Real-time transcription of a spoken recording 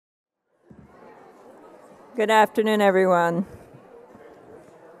Good afternoon, everyone.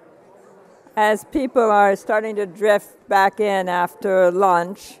 As people are starting to drift back in after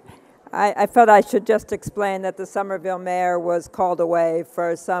lunch, I felt I should just explain that the Somerville mayor was called away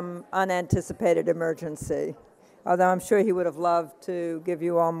for some unanticipated emergency. Although I'm sure he would have loved to give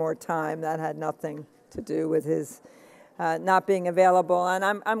you all more time, that had nothing to do with his not being available. And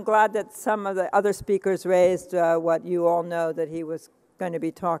I'm glad that some of the other speakers raised what you all know that he was going to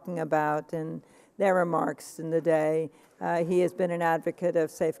be talking about in their remarks in the day. He has been an advocate of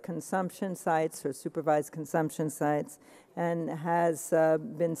safe consumption sites or supervised consumption sites and has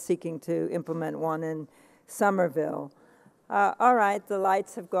been seeking to implement one in Somerville. All right, the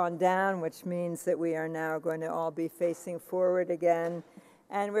lights have gone down, which means that we are now going to all be facing forward again.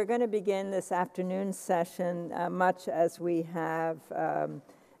 And we're going to begin this afternoon session much as we have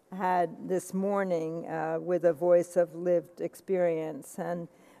had this morning with a voice of lived experience. And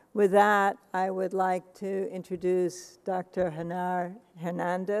with that, I would like to introduce Dr.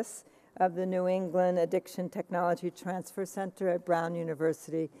 Hernández of the New England Addiction Technology Transfer Center at Brown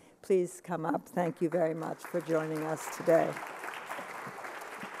University. Please come up. Thank you very much for joining us today.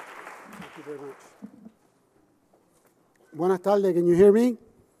 Thank you very much. Buenas tardes, can you hear me?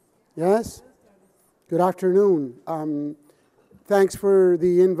 Yes? Good afternoon. Thanks for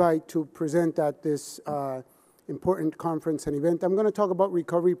the invite to present at this important conference and event. I'm going to talk about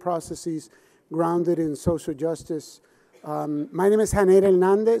recovery processes grounded in social justice. My name is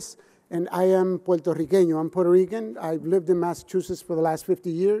Hernández, and I am Puerto Riqueño. I'm Puerto Rican. I've lived in Massachusetts for the last 50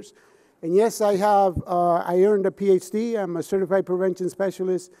 years. And yes, I earned a PhD. I'm a certified prevention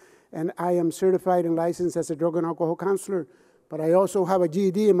specialist, and I am certified and licensed as a drug and alcohol counselor. But I also have a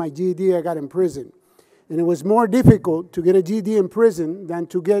GED, and my GED I got in prison. And it was more difficult to get a GED in prison than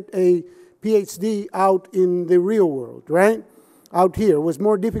to get a PhD out in the real world, right? Out here. It was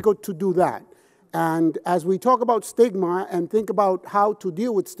more difficult to do that. And as we talk about stigma and think about how to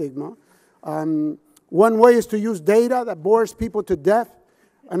deal with stigma, one way is to use data that bores people to death.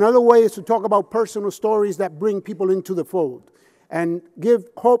 Another way is to talk about personal stories that bring people into the fold and give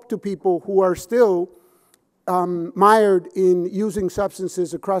hope to people who are still mired in using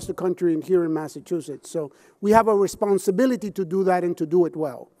substances across the country and here in Massachusetts. So we have a responsibility to do that and to do it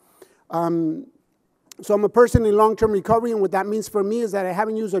well. So I'm a person in long-term recovery, and what that means for me is that I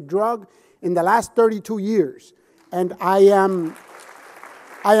haven't used a drug in the last 32 years. And I am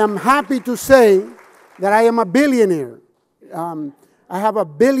happy to say that I am a billionaire. I have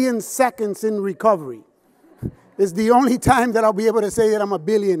 1 billion seconds in recovery. It's the only time that I'll be able to say that I'm a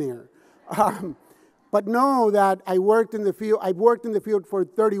billionaire. But know that I worked in the field. I've worked in the field for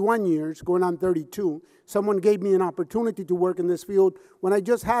 31 years, going on 32. Someone gave me an opportunity to work in this field when I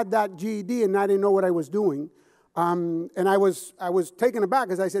just had that GED and I didn't know what I was doing. And I was taken aback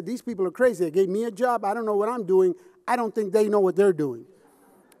because I said, these people are crazy. They gave me a job. I don't know what I'm doing. I don't think they know what they're doing.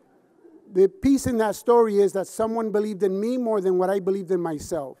 The piece in that story is that someone believed in me more than what I believed in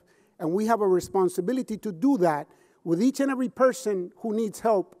myself. And we have a responsibility to do that with each and every person who needs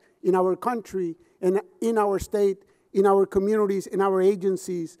help in our country, in our state, in our communities, in our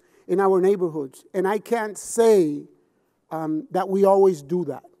agencies, in our neighborhoods. And I can't say that we always do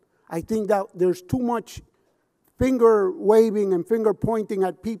that. I think that there's too much finger waving and finger pointing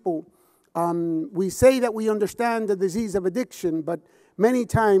at people. We say that we understand the disease of addiction, but many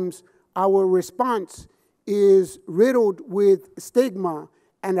times our response is riddled with stigma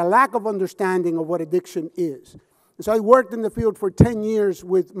and a lack of understanding of what addiction is. So I worked in the field for 10 years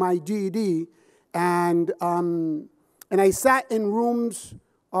with my GED, and I sat in rooms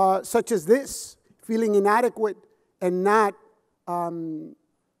such as this, feeling inadequate and not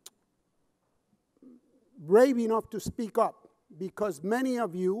brave enough to speak up, because many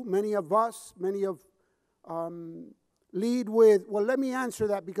of you, many of us, many of lead with, well, let me answer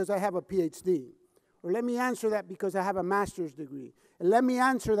that because I have a PhD, or let me answer that because I have a master's degree, and let me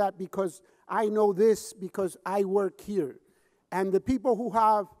answer that because I know this because I work here. And the people who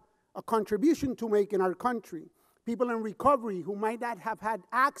have a contribution to make in our country, people in recovery who might not have had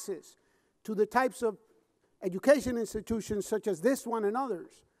access to the types of education institutions such as this one and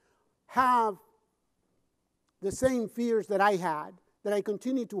others, have the same fears that I had, that I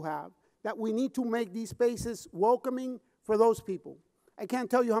continue to have, that we need to make these spaces welcoming for those people. I can't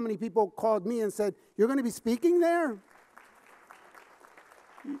tell you how many people called me and said, you're going to be speaking there?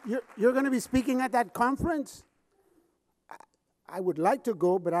 You're going to be speaking at that conference? I would like to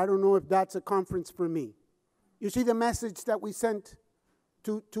go, but I don't know if that's a conference for me. You see the message that we sent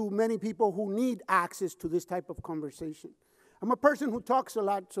to many people who need access to this type of conversation. I'm a person who talks a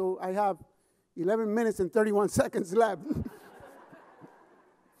lot, so I have 11 minutes and 31 seconds left.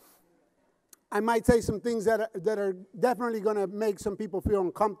 I might say some things that are definitely going to make some people feel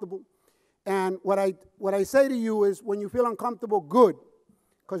uncomfortable. And what I say to you is, when you feel uncomfortable, good.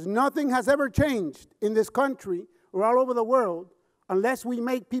 Because nothing has ever changed in this country or all over the world unless we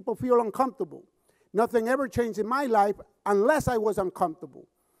make people feel uncomfortable. Nothing ever changed in my life unless I was uncomfortable.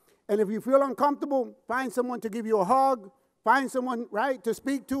 And if you feel uncomfortable, find someone to give you a hug, find someone, right, to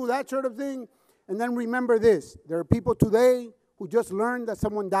speak to, that sort of thing. And then remember this: there are people today who just learned that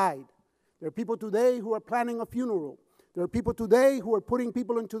someone died. There are people today who are planning a funeral. There are people today who are putting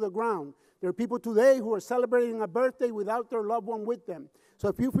people into the ground. There are people today who are celebrating a birthday without their loved one with them. So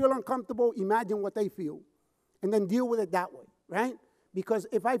if you feel uncomfortable, imagine what they feel, and then deal with it that way, right? Because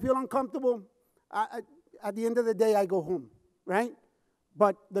if I feel uncomfortable, at the end of the day, I go home, right?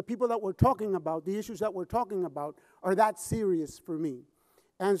 But the people that we're talking about, the issues that we're talking about, are that serious for me.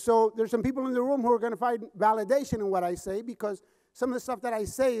 And so there's some people in the room who are going to find validation in what I say, because some of the stuff that I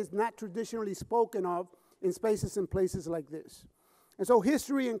say is not traditionally spoken of in spaces and places like this. And so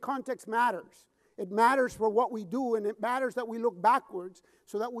history and context matters. It matters for what we do, and it matters that we look backwards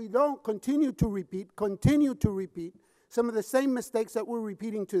so that we don't continue to repeat some of the same mistakes that we're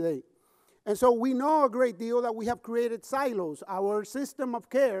repeating today. And so we know a great deal that we have created silos. Our system of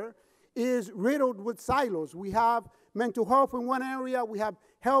care is riddled with silos. We have mental health in one area, we have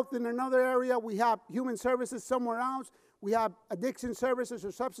health in another area, we have human services somewhere else, we have addiction services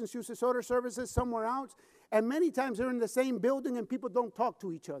or substance use disorder services somewhere else, and many times they're in the same building and people don't talk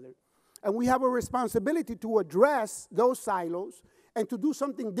to each other. And we have a responsibility to address those silos and to do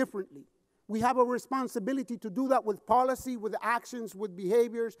something differently. We have a responsibility to do that with policy, with actions, with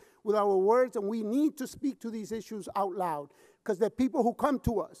behaviors, with our words, and we need to speak to these issues out loud, because the people who come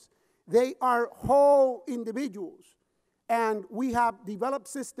to us, they are whole individuals, and we have developed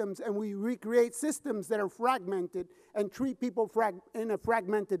systems, and we recreate systems that are fragmented and treat people in a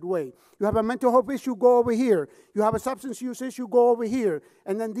fragmented way. You have a mental health issue, go over here. You have a substance use issue, go over here.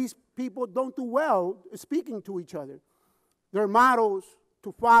 And then these people don't do well speaking to each other. There are models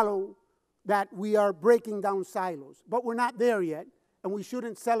to follow that we are breaking down silos. But we're not there yet, and we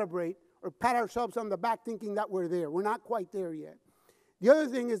shouldn't celebrate or pat ourselves on the back thinking that we're there. We're not quite there yet. The other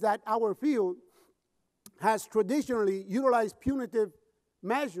thing is that our field has traditionally utilized punitive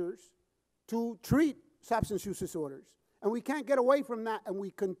measures to treat substance use disorders. And we can't get away from that, and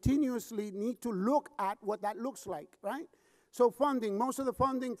we continuously need to look at what that looks like, right? So funding, most of the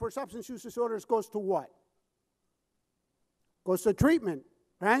funding for substance use disorders goes to what? Goes to treatment,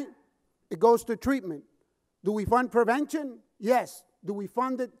 right? It goes to treatment. Do we fund prevention? Yes. Do we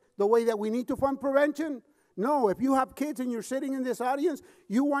fund it the way that we need to fund prevention? No. If you have kids and you're sitting in this audience,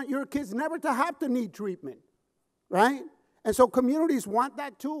 you want your kids never to have to need treatment, right? And so communities want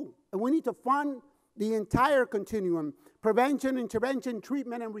that too. And we need to fund the entire continuum: prevention, intervention,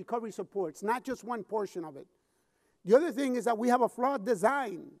 treatment, and recovery supports, not just one portion of it. The other thing is that we have a flawed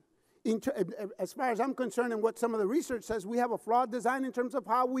design. As far as I'm concerned, and what some of the research says, we have a flawed design in terms of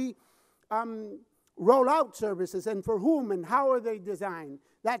how we roll out services, and for whom, and how are they designed,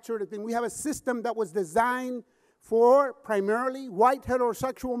 that sort of thing. We have a system that was designed for primarily white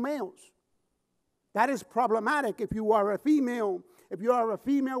heterosexual males. That is problematic if you are a female, if you are a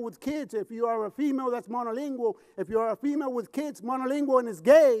female with kids, if you are a female that's monolingual, if you are a female with kids, monolingual, and is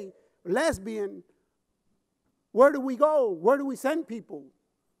gay, lesbian. Where do we go? Where do we send people?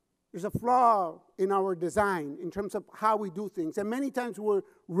 There's a flaw in our design in terms of how we do things. And many times we're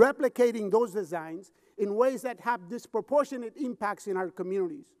replicating those designs in ways that have disproportionate impacts in our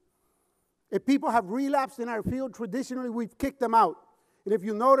communities. If people have relapsed in our field, traditionally we've kicked them out. And if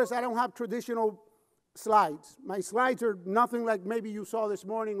you notice, I don't have traditional slides. My slides are nothing like maybe you saw this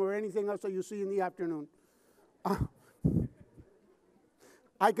morning or anything else that you see in the afternoon.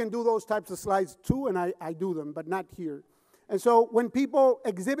 I can do those types of slides too, and I do them, but not here. And so when people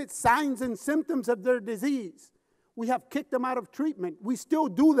exhibit signs and symptoms of their disease, we have kicked them out of treatment. We still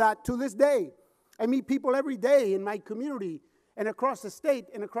do that to this day. I meet people every day in my community and across the state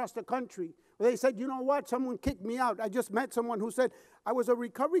and across the country where they said, you know what, someone kicked me out. I just met someone who said, I was a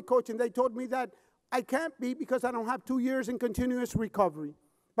recovery coach, and they told me that I can't be because I don't have 2 years in continuous recovery.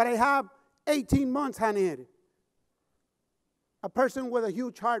 But I have 18 months, Hernández. A person with a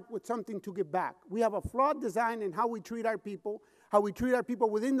huge heart with something to give back. We have a flawed design in how we treat our people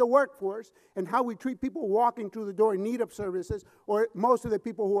within the workforce, and how we treat people walking through the door in need of services, or most of the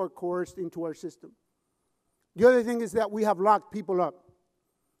people who are coerced into our system. The other thing is that we have locked people up.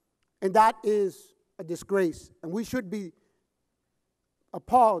 And that is a disgrace. And we should be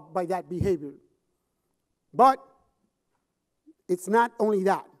appalled by that behavior. But it's not only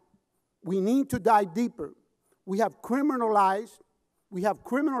that. We need to dive deeper. We have criminalized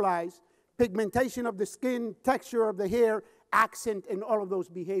pigmentation of the skin, texture of the hair, accent, and all of those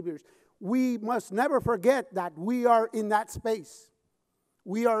behaviors. We must never forget that we are in that space.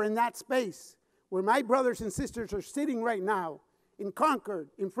 We are in that space where my brothers and sisters are sitting right now in Concord,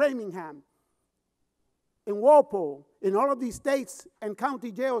 in Framingham, in Walpole, in all of these states and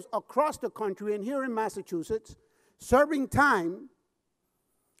county jails across the country and here in Massachusetts, serving time,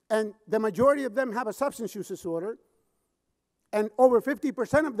 and the majority of them have a substance use disorder, and over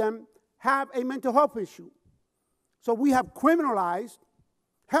 50% of them have a mental health issue. So we have criminalized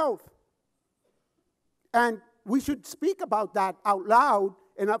health. And we should speak about that out loud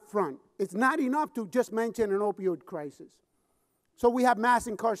and up front. It's not enough to just mention an opioid crisis. So we have mass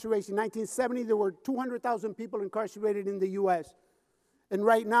incarceration. In 1970, there were 200,000 people incarcerated in the U.S. And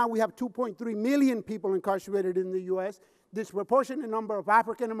right now, we have 2.3 million people incarcerated in the U.S., disproportionate number of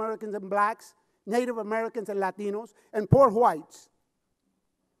African Americans and blacks, Native Americans and Latinos, and poor whites.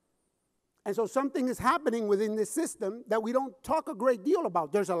 And so something is happening within this system that we don't talk a great deal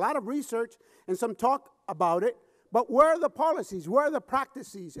about. There's a lot of research and some talk about it, but where are the policies? Where are the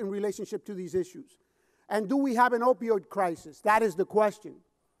practices in relationship to these issues? And do we have an opioid crisis? That is the question.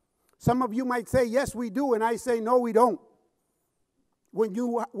 Some of you might say, yes, we do, and I say, no, we don't.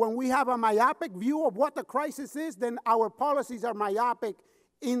 When we have a myopic view of what the crisis is, then our policies are myopic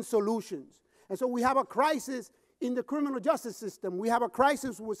in solutions. And so we have a crisis in the criminal justice system. We have a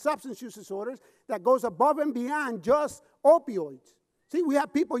crisis with substance use disorders that goes above and beyond just opioids. See, we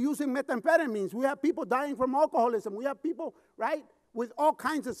have people using methamphetamines. We have people dying from alcoholism. We have people, right, with all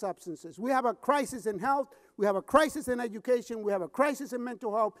kinds of substances. We have a crisis in health. We have a crisis in education. We have a crisis in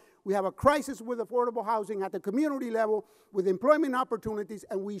mental health. We have a crisis with affordable housing at the community level, with employment opportunities,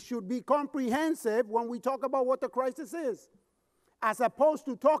 and we should be comprehensive when we talk about what the crisis is, as opposed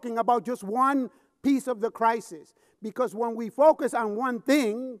to talking about just one piece of the crisis. Because when we focus on one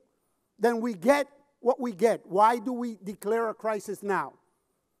thing, then we get what we get. Why do we declare a crisis now?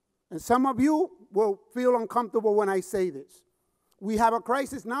 And some of you will feel uncomfortable when I say this. We have a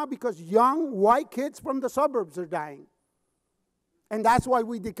crisis now because young white kids from the suburbs are dying. And that's why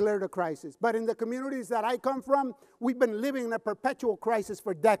we declared a crisis. But in the communities that I come from, we've been living in a perpetual crisis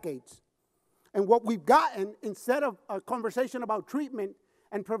for decades. And what we've gotten, instead of a conversation about treatment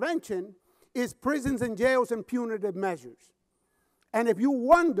and prevention, is prisons and jails and punitive measures. And if you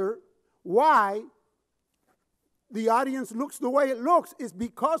wonder why the audience looks the way it looks, is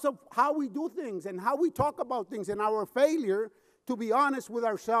because of how we do things and how we talk about things and our failure to be honest with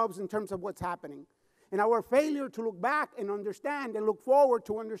ourselves in terms of what's happening. And our failure to look back and understand and look forward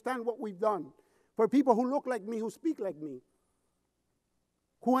to understand what we've done. For people who look like me, who speak like me,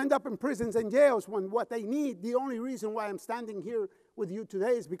 who end up in prisons and jails when what they need, the only reason why I'm standing here with you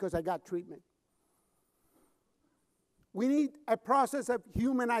today is because I got treatment. We need a process of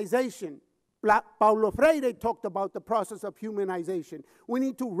humanization. Paulo Freire talked about the process of humanization. We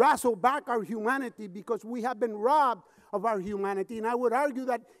need to wrestle back our humanity because we have been robbed of our humanity. And I would argue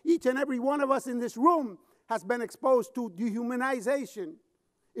that each and every one of us in this room has been exposed to dehumanization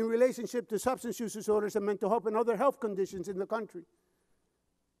in relationship to substance use disorders and mental health and other health conditions in the country.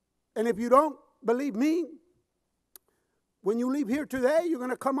 And if you don't believe me, when you leave here today, you're going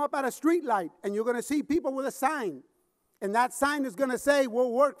to come up at a street light and you're going to see people with a sign. And that sign is going to say,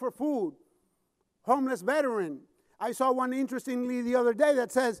 we'll work for food. Homeless veteran. I saw one interestingly the other day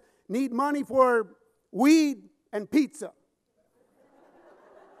that says, need money for weed and pizza.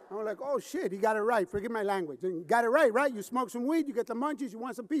 I was like, oh shit, he got it right. Forgive my language. He got it right, right? You smoke some weed, you get the munchies, you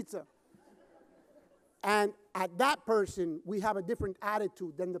want some pizza. And at that person, we have a different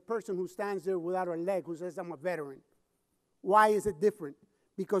attitude than the person who stands there without a leg, who says, I'm a veteran. Why is it different?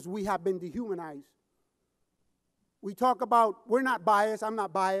 Because we have been dehumanized. We talk about, we're not biased, I'm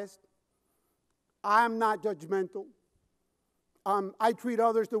not biased. I'm not judgmental. I treat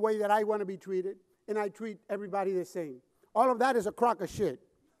others the way that I want to be treated, and I treat everybody the same. All of that is a crock of shit.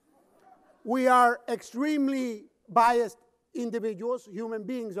 We are extremely biased individuals, human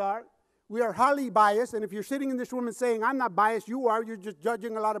beings are. We are highly biased, and if you're sitting in this room and saying, I'm not biased, you are, you're just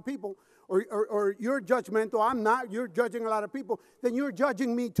judging a lot of people, or you're judgmental, I'm not, you're judging a lot of people, then you're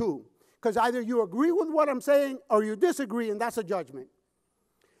judging me too. Because either you agree with what I'm saying, or you disagree, and that's a judgment.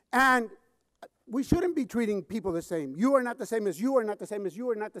 And we shouldn't be treating people the same. You are not the same as you are not the same as you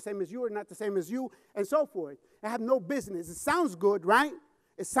are not the same as you are not the same as you, and so forth. I have no business. It sounds good, right?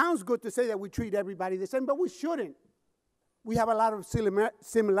 It sounds good to say that we treat everybody the same, but we shouldn't. We have a lot of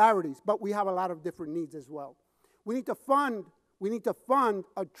similarities, but we have a lot of different needs as well. We need to fund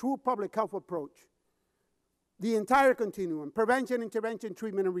a true public health approach. The entire continuum, prevention, intervention,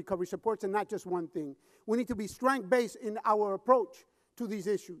 treatment, and recovery supports, and not just one thing. We need to be strength-based in our approach to these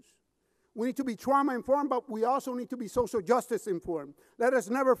issues. We need to be trauma-informed, but we also need to be social justice-informed. Let us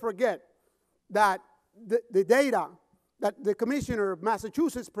never forget that the data that the commissioner of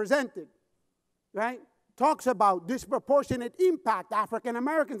Massachusetts presented, right, talks about disproportionate impact. African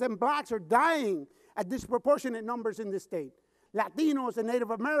Americans and blacks are dying at disproportionate numbers in this state. Latinos and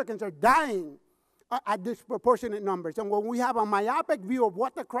Native Americans are dying at disproportionate numbers. And when we have a myopic view of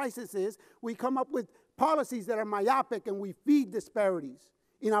what the crisis is, we come up with policies that are myopic, and we feed disparities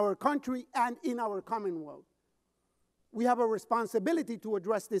in our country and in our Commonwealth. We have a responsibility to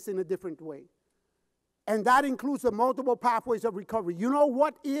address this in a different way. And that includes the multiple pathways of recovery. You know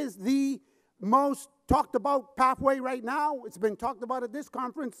what is the most talked about pathway right now? It's been talked about at this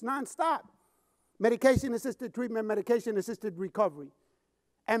conference nonstop. Medication-assisted treatment, medication-assisted recovery.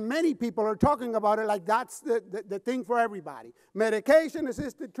 And many people are talking about it like that's the thing for everybody.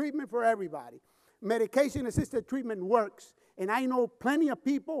 Medication-assisted treatment for everybody. Medication-assisted treatment works. And I know plenty of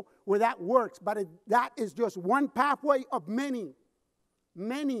people where that works, but that is just one pathway of many.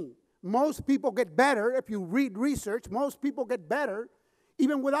 Many. Most people get better. If you read research, most people get better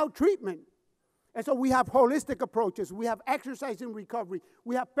even without treatment. And so we have holistic approaches. We have exercise in recovery.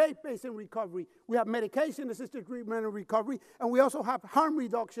 We have faith-based in recovery. We have medication-assisted treatment in recovery. And we also have harm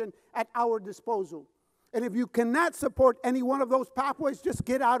reduction at our disposal. And if you cannot support any one of those pathways, just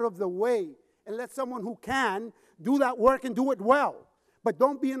get out of the way and let someone who can do that work and do it well. But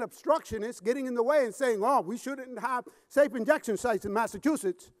don't be an obstructionist getting in the way and saying, oh, we shouldn't have safe injection sites in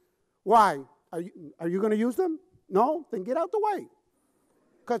Massachusetts. Why? Are you going to use them? No? Then get out the way.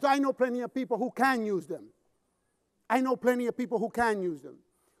 Because I know plenty of people who can use them. I know plenty of people who can use them.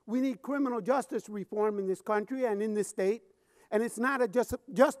 We need criminal justice reform in this country and in this state. And it's not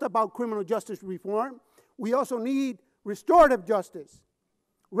just about criminal justice reform. We also need restorative justice.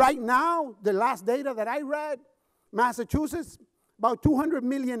 Right now, the last data that I read, Massachusetts, about $200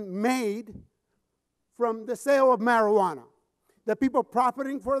 million made from the sale of marijuana. The people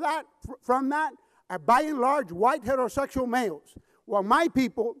profiting from that are by and large white heterosexual males. While my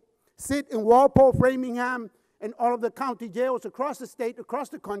people sit in Walpole, Framingham, and all of the county jails across the state, across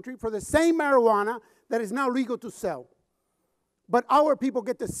the country, for the same marijuana that is now legal to sell. But our people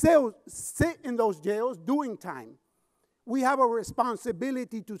get to sit in those jails doing time. We have a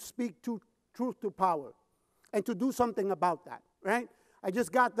responsibility to speak truth to power and to do something about that, right? I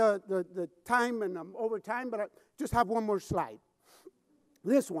just got the time, and I'm over time, but I just have one more slide.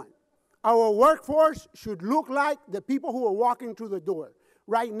 This one. Our workforce should look like the people who are walking through the door.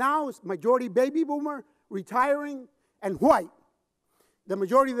 Right now, it's majority baby boomer, retiring, and white. The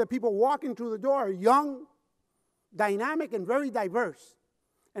majority of the people walking through the door are young, dynamic, and very diverse.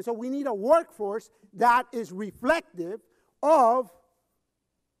 And so we need a workforce that is reflective of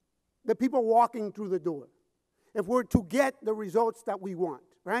the people walking through the door if we're to get the results that we want,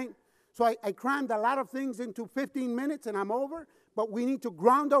 right? So I crammed a lot of things into 15 minutes, and I'm over. But we need to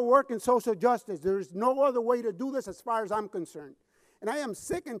ground our work in social justice. There is no other way to do this as far as I'm concerned. And I am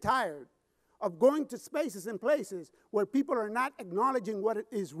sick and tired of going to spaces and places where people are not acknowledging what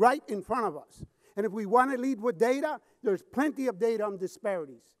is right in front of us. And if we want to lead with data, there's plenty of data on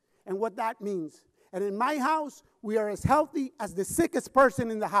disparities and what that means. And in my house, we are as healthy as the sickest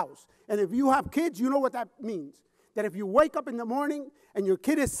person in the house. And if you have kids, you know what that means. That if you wake up in the morning and your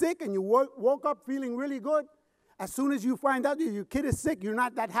kid is sick and you woke up feeling really good, as soon as you find out that your kid is sick, you're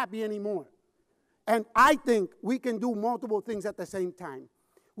not that happy anymore. And I think we can do multiple things at the same time.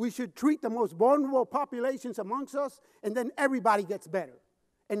 We should treat the most vulnerable populations amongst us, and then everybody gets better.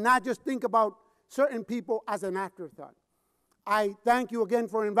 And not just think about certain people as an afterthought. I thank you again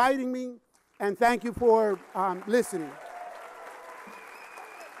for inviting me, and thank you for listening.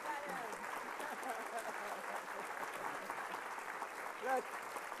 Look,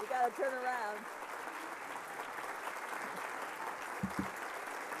 you got to turn around.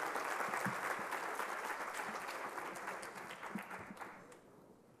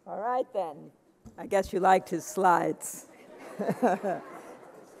 All right, then. I guess you liked his slides.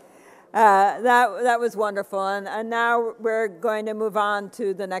 That was wonderful. And now we're going to move on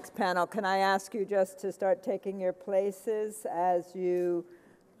to the next panel. Can I ask you just to start taking your places as we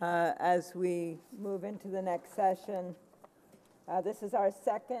move into the next session? This is our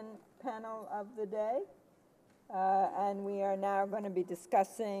second panel of the day. And we are now going to be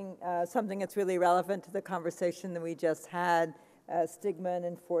discussing something that's really relevant to the conversation that we just had, stigma and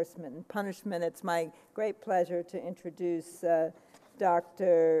enforcement and punishment. It's my great pleasure to introduce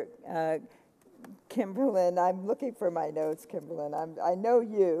Dr. Kimberlin. I'm looking for my notes, Kimberlin. I know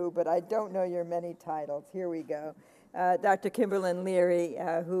you, but I don't know your many titles. Here we go. Dr. Kimberlin Leary,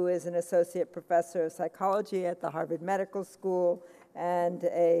 who is an associate professor of psychology at the Harvard Medical School and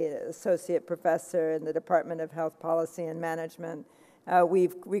an associate professor in the Department of Health Policy and Management.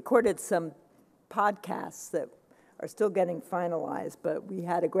 We've recorded some podcasts that are still getting finalized, but we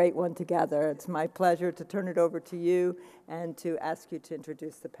had a great one together. It's my pleasure to turn it over to you and to ask you to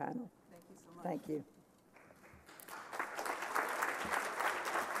introduce the panel. Thank you so much. Thank you.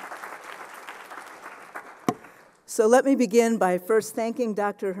 So let me begin by first thanking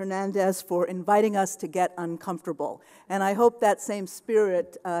Dr. Hernández for inviting us to get uncomfortable. And I hope that same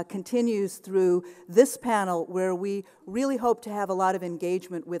spirit continues through this panel, where we really hope to have a lot of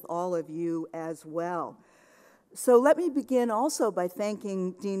engagement with all of you as well. So let me begin also by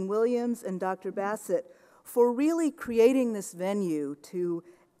thanking Dean Williams and Dr. Bassett for really creating this venue to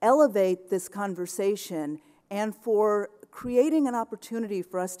elevate this conversation and for creating an opportunity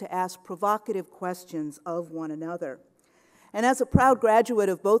for us to ask provocative questions of one another. And as a proud graduate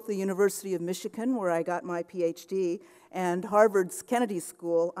of both the University of Michigan, where I got my PhD, and Harvard's Kennedy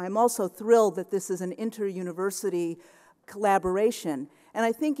School, I'm also thrilled that this is an inter-university collaboration. And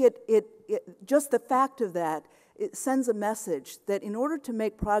I think just the fact of that, it sends a message that in order to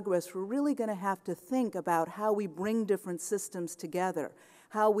make progress, we're really going to have to think about how we bring different systems together,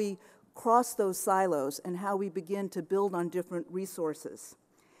 how we cross those silos, and how we begin to build on different resources.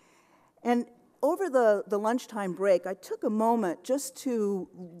 And over the lunchtime break, I took a moment just to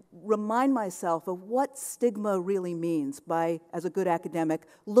remind myself of what stigma really means by, as a good academic,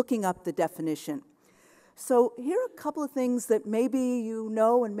 looking up the definition. So here are a couple of things that maybe you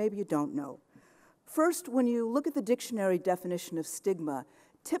know and maybe you don't know. First, when you look at the dictionary definition of stigma,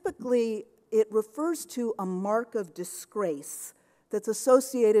 typically it refers to a mark of disgrace that's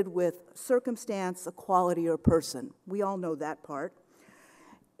associated with circumstance, a quality, or a person. We all know that part.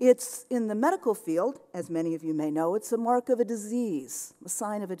 It's in the medical field, as many of you may know, it's a mark of a disease, a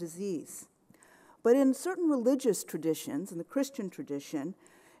sign of a disease. But in certain religious traditions, in the Christian tradition,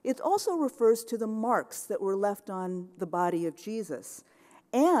 it also refers to the marks that were left on the body of Jesus.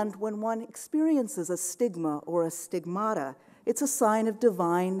 And when one experiences a stigma or a stigmata, it's a sign of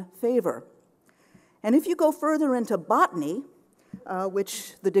divine favor. And if you go further into botany,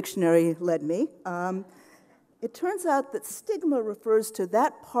 which the dictionary led me, it turns out that stigma refers to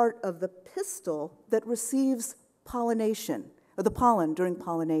that part of the pistil that receives pollination, or the pollen during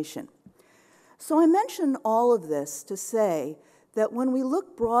pollination. So I mention all of this to say that when we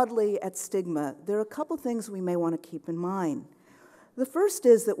look broadly at stigma, there are a couple things we may want to keep in mind. The first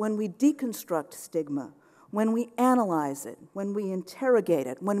is that when we deconstruct stigma, when we analyze it, when we interrogate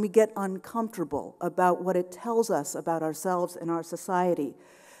it, when we get uncomfortable about what it tells us about ourselves and our society,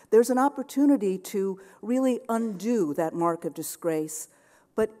 there's an opportunity to really undo that mark of disgrace.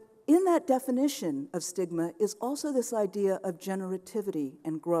 But in that definition of stigma is also this idea of generativity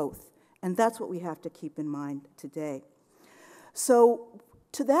and growth, and that's what we have to keep in mind today. So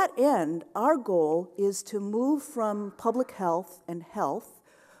to that end, our goal is to move from public health and health,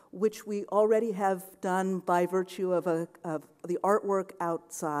 which we already have done by virtue of the artwork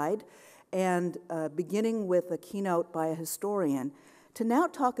outside, and beginning with a keynote by a historian, to now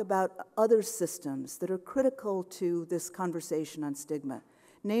talk about other systems that are critical to this conversation on stigma,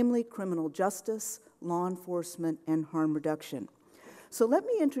 namely criminal justice, law enforcement, and harm reduction. So let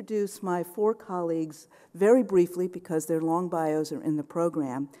me introduce my four colleagues very briefly, because their long bios are in the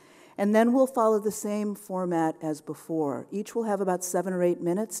program. And then we'll follow the same format as before. Each will have about 7 or 8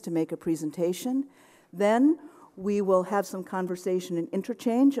 minutes to make a presentation. Then we will have some conversation and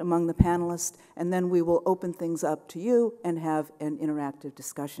interchange among the panelists, and then we will open things up to you and have an interactive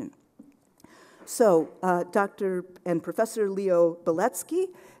discussion. So Dr. and Professor Leo Beletsky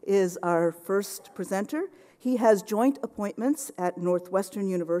is our first presenter. He has joint appointments at Northwestern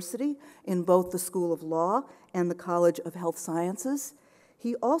University in both the School of Law and the College of Health Sciences.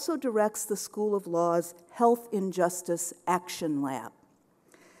 He also directs the School of Law's Health Injustice Action Lab.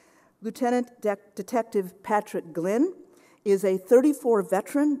 Lieutenant Detective Patrick Glynn is a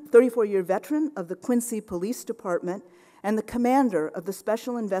 34-year veteran of the Quincy Police Department and the commander of the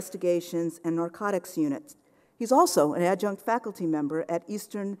Special Investigations and Narcotics Unit. He's also an adjunct faculty member at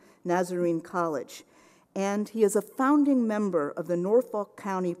Eastern Nazarene College, and he is a founding member of the Norfolk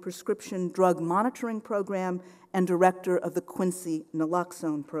County Prescription Drug Monitoring Program and director of the Quincy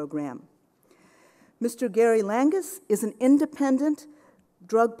Naloxone Program. Mr. Gary Langus is an independent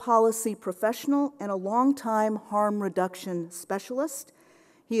drug policy professional and a longtime harm reduction specialist.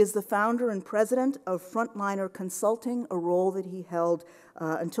 He is the founder and president of Frontliner Consulting, a role that he held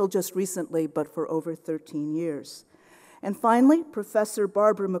until just recently, but for over 13 years. And finally, Professor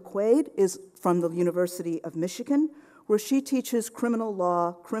Barbara McQuaid is from the University of Michigan, where she teaches criminal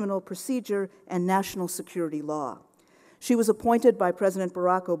law, criminal procedure, and national security law. She was appointed by President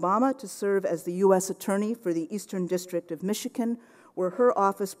Barack Obama to serve as the U.S. Attorney for the Eastern District of Michigan, where her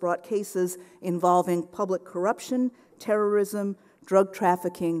office brought cases involving public corruption, terrorism, drug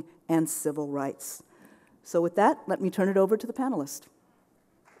trafficking, and civil rights. So with that, let me turn it over to the panelists.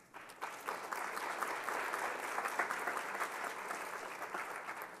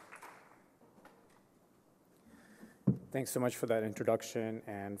 Thanks so much for that introduction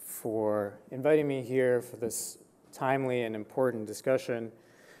and for inviting me here for this timely and important discussion.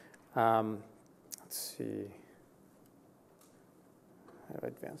 Let's see. How do I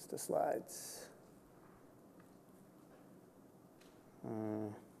advance the slides?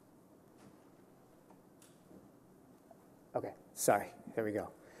 Okay, sorry, there we go.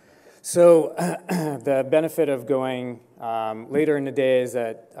 So the benefit of going later in the day is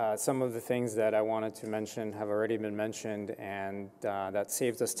that some of the things that I wanted to mention have already been mentioned, and that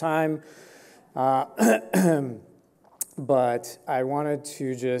saves us time. But I wanted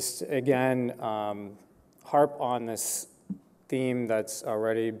to just, again, harp on this theme that's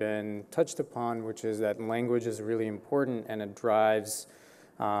already been touched upon, which is that language is really important, and it drives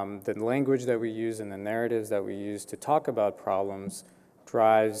the language that we use and the narratives that we use to talk about problems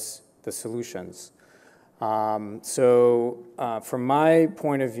drives the solutions. So from my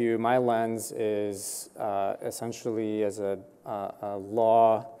point of view, my lens is essentially as a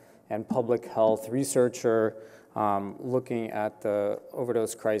law and public health researcher looking at the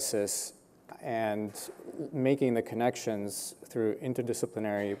overdose crisis and making the connections through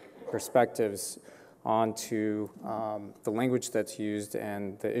interdisciplinary perspectives onto the language that's used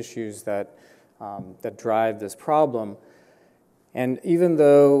and the issues that drive this problem. And even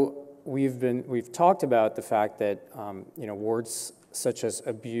though we've talked about the fact that words such as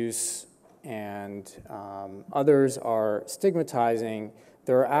abuse and others are stigmatizing,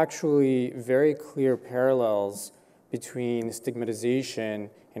 there are actually very clear parallels between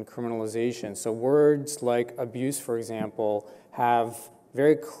stigmatization and criminalization. So words like abuse, for example, have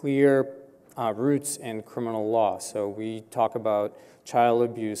very clear roots in criminal law. So we talk about child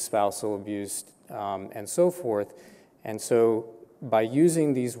abuse, spousal abuse, and so forth. And so by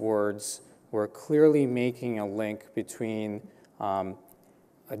using these words, we're clearly making a link between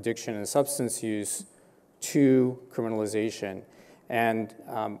addiction and substance use to criminalization. And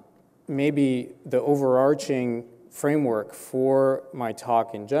maybe the overarching framework for my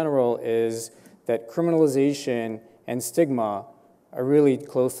talk in general is that criminalization and stigma are really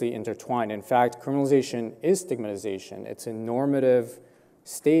closely intertwined. In fact, criminalization is stigmatization. It's a normative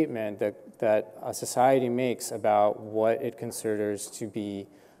statement that a society makes about what it considers to be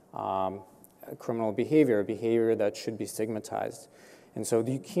criminal behavior, a behavior that should be stigmatized. And so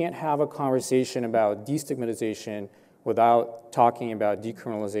you can't have a conversation about destigmatization without talking about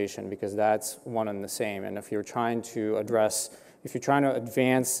decriminalization, because that's one and the same. And if you're trying to advance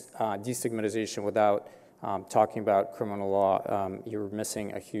destigmatization without talking about criminal law, you're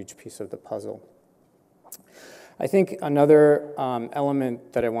missing a huge piece of the puzzle. I think another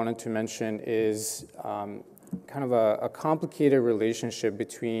element that I wanted to mention is kind of a complicated relationship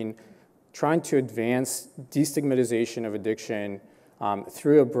between trying to advance destigmatization of addiction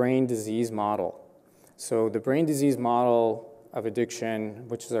through a brain disease model. So the brain disease model of addiction,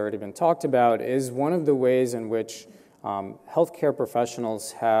 which has already been talked about, is one of the ways in which healthcare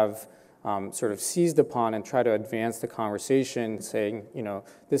professionals have sort of seized upon and try to advance the conversation, saying,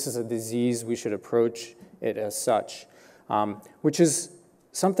 this is a disease, we should approach it as such, which is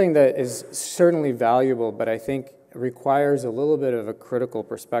something that is certainly valuable, but I think requires a little bit of a critical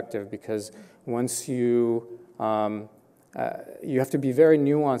perspective, because once you have to be very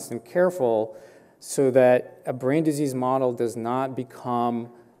nuanced and careful so that a brain disease model does not become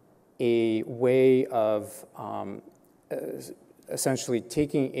a way of essentially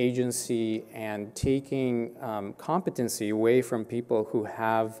taking agency and taking competency away from people who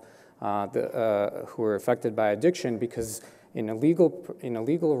have who are affected by addiction, because in a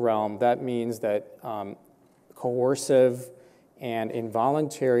legal realm, that means that coercive and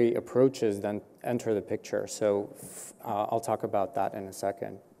involuntary approaches then enter the picture. So I'll talk about that in a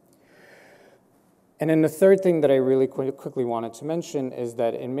second. And then the third thing that I really quickly wanted to mention is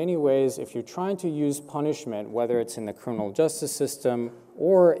that in many ways, if you're trying to use punishment, whether it's in the criminal justice system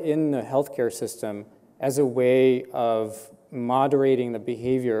or in the healthcare system, as a way of moderating the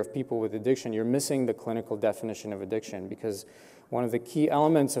behavior of people with addiction, you're missing the clinical definition of addiction, because one of the key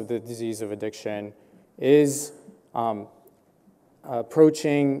elements of the disease of addiction is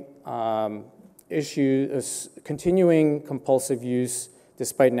approaching continuing compulsive use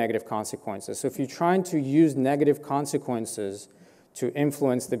despite negative consequences. So if you're trying to use negative consequences to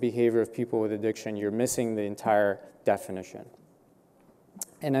influence the behavior of people with addiction, you're missing the entire definition.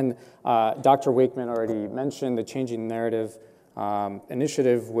 And then Dr. Wakeman already mentioned the Changing Narrative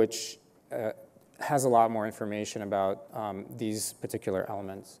initiative, which has a lot more information about these particular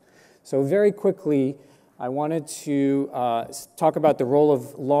elements. So very quickly, I wanted to talk about the role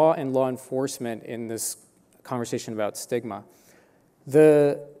of law and law enforcement in this conversation about stigma.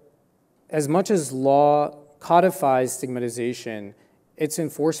 As much as law codifies stigmatization, its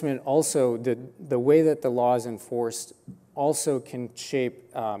enforcement also, the way that the law is enforced also can shape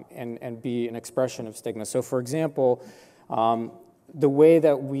and be an expression of stigma. So for example, the way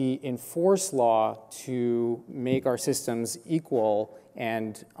that we enforce law to make our systems equal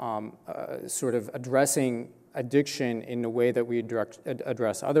and sort of addressing addiction in the way that we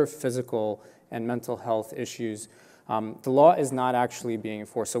address other physical and mental health issues, the law is not actually being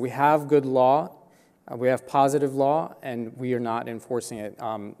enforced. So we have good law, we have positive law, and we are not enforcing it.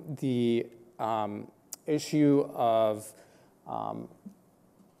 The issue of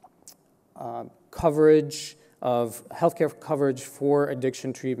coverage of healthcare coverage for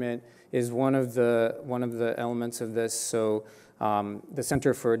addiction treatment is one of the elements of this. So the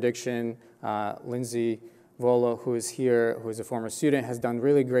Center for Addiction, Lindsay Volo, who is here, who is a former student, has done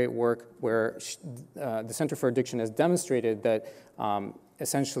really great work where the Center for Addiction has demonstrated that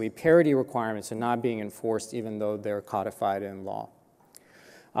essentially parity requirements are not being enforced even though they're codified in law.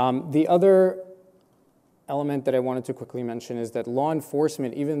 The other element that I wanted to quickly mention is that law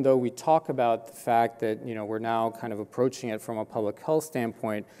enforcement, even though we talk about the fact that we're now kind of approaching it from a public health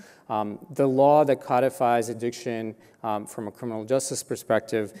standpoint, the law that codifies addiction from a criminal justice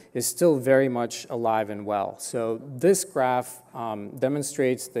perspective is still very much alive and well. So this graph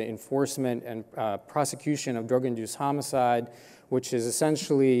demonstrates the enforcement and prosecution of drug-induced homicide, which is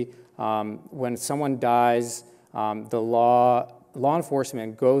essentially when someone dies, the law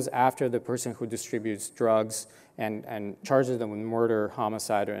enforcement goes after the person who distributes drugs and charges them with murder,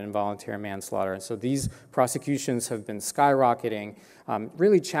 homicide, or involuntary manslaughter. And so these prosecutions have been skyrocketing,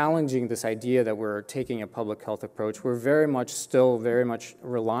 really challenging this idea that we're taking a public health approach. We're still very much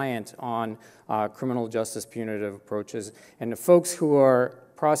reliant on criminal justice punitive approaches. And the folks who are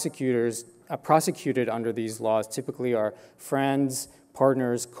prosecuted under these laws typically are friends,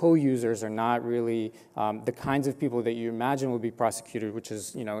 partners, co-users, are not really the kinds of people that you imagine would be prosecuted, which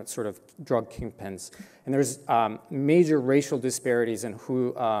is, sort of drug kingpins. And there's major racial disparities in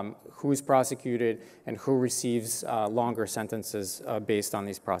who is prosecuted and who receives longer sentences based on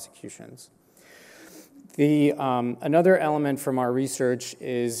these prosecutions. Another element from our research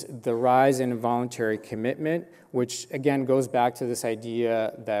is the rise in involuntary commitment, which again goes back to this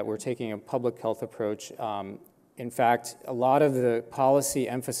idea that we're taking a public health approach. In fact, a lot of the policy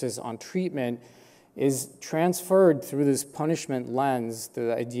emphasis on treatment is transferred through this punishment lens,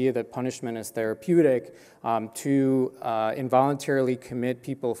 the idea that punishment is therapeutic, to involuntarily commit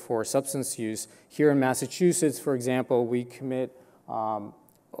people for substance use. Here in Massachusetts, for example, we commit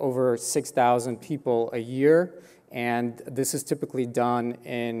over 6,000 people a year, and this is typically done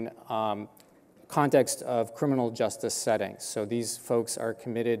in context of criminal justice settings. So these folks are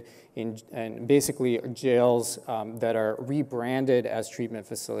committed in basically jails that are rebranded as treatment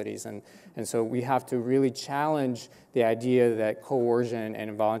facilities. And so we have to really challenge the idea that coercion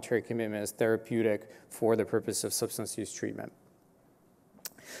and involuntary commitment is therapeutic for the purpose of substance use treatment.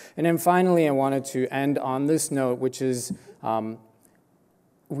 And then finally, I wanted to end on this note, which is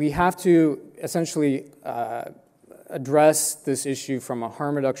we have to essentially address this issue from a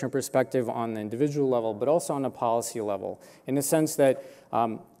harm reduction perspective on the individual level, but also on a policy level, in the sense that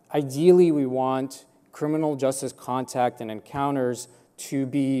ideally we want criminal justice contact and encounters to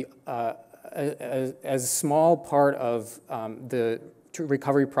be as small part of the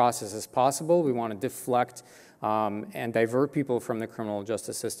recovery process as possible. We want to deflect and divert people from the criminal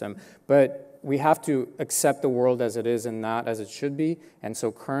justice system, but we have to accept the world as it is and not as it should be. And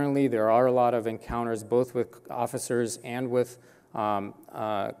so currently there are a lot of encounters both with officers and with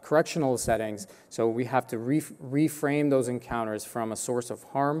correctional settings. So we have to reframe those encounters from a source of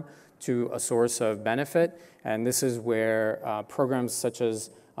harm to a source of benefit. And this is where programs such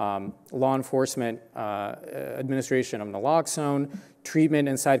as law enforcement administration of naloxone, treatment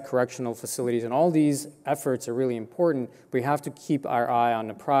inside correctional facilities, and all these efforts are really important. We have to keep our eye on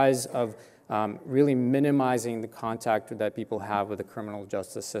the prize of really minimizing the contact that people have with the criminal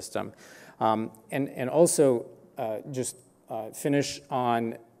justice system. And also just finish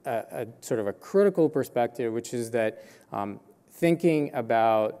on a sort of a critical perspective, which is that thinking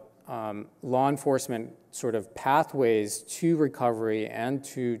about law enforcement sort of pathways to recovery and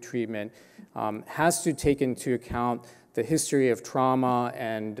to treatment has to take into account the history of trauma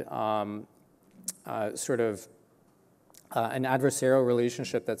and an adversarial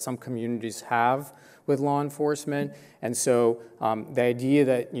relationship that some communities have with law enforcement. And so the idea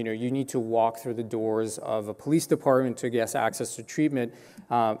that you need to walk through the doors of a police department to get access to treatment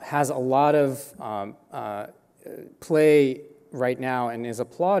has a lot of play right now and is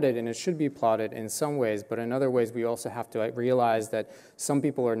applauded, and it should be applauded in some ways, but in other ways we also have to realize that some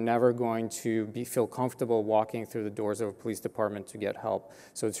people are never going to feel comfortable walking through the doors of a police department to get help.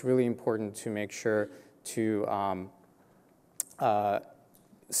 So it's really important to make sure to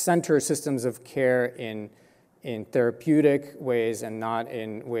center systems of care in therapeutic ways and not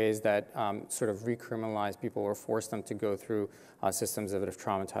in ways that sort of recriminalize people or force them to go through systems that have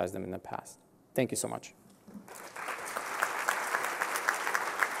traumatized them in the past. Thank you so much.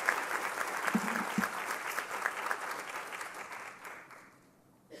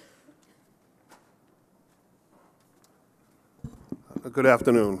 Good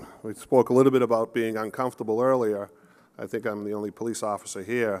afternoon. We spoke a little bit about being uncomfortable earlier. I think I'm the only police officer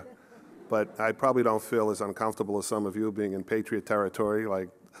here, but I probably don't feel as uncomfortable as some of you being in Patriot territory, like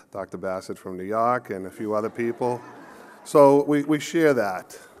Dr. Bassett from New York and a few other people. So we share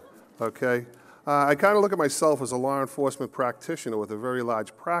that, okay? I kind of look at myself as a law enforcement practitioner with a very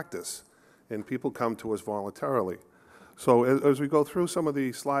large practice, and people come to us voluntarily. So as we go through some of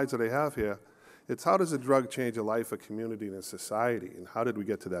the slides that I have here, it's how does a drug change a life, a community, and a society, and how did we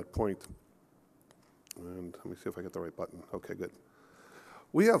get to that point? And let me see if I get the right button. Okay, good.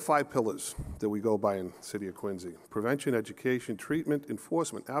 We have 5 pillars that we go by in the city of Quincy. Prevention, education, treatment,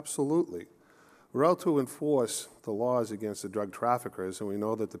 enforcement, absolutely. We're out to enforce the laws against the drug traffickers, and we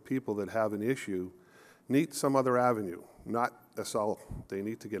know that the people that have an issue need some other avenue, not assault. They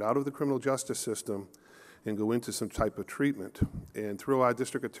need to get out of the criminal justice system and go into some type of treatment. And through our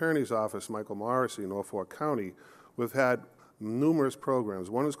district attorney's office, Michael Morrissey in Norfolk County, we've had numerous programs.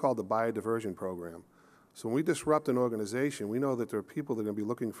 One is called the biodiversion program. So when we disrupt an organization, we know that there are people that are going to be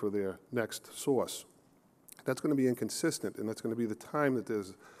looking for their next source. That's going to be inconsistent, and that's going to be the time that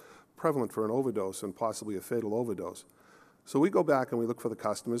there's prevalent for an overdose and possibly a fatal overdose. So we go back and we look for the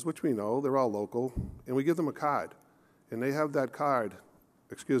customers, which we know, they're all local, and we give them a card. And they have that card.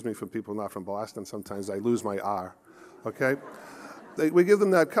 Excuse me for people not from Boston, sometimes I lose my R, okay? We give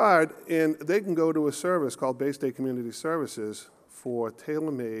them that card, and they can go to a service called Bay State Community Services for a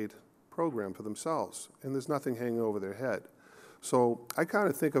tailor-made program for themselves, and there's nothing hanging over their head. So I kind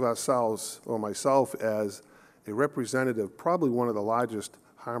of think of ourselves, or myself, as a representative, probably one of the largest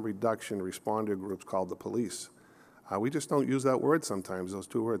harm reduction responder groups called the police. We just don't use that word sometimes, those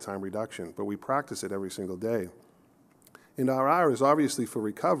 2 words, harm reduction, but we practice it every single day. And our R is obviously for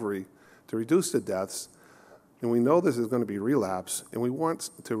recovery, to reduce the deaths, and we know this is going to be relapse, and we want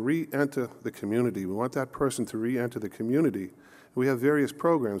to re-enter the community. We want that person to re-enter the community. We have various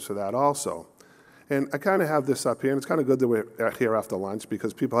programs for that also. And I kind of have this up here, and it's kind of good that we're here after lunch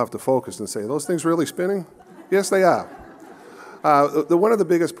because people have to focus and say, are those things really spinning? Yes, they are. One of the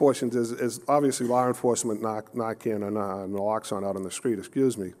biggest portions is obviously law enforcement, Narcan and naloxone out on the street,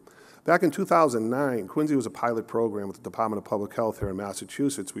 excuse me. Back in 2009, Quincy was a pilot program with the Department of Public Health here in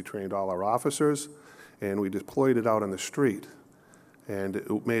Massachusetts. We trained all our officers, and we deployed it out on the street, and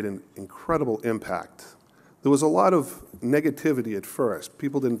it made an incredible impact. There was a lot of negativity at first.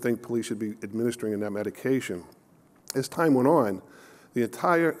 People didn't think police should be administering that medication. As time went on, the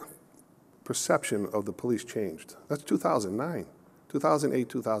entire perception of the police changed. That's 2009, 2008,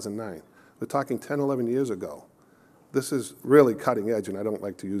 2009. We're talking 10, 11 years ago. This is really cutting edge, and I don't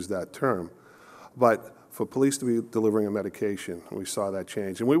like to use that term. But for police to be delivering a medication, we saw that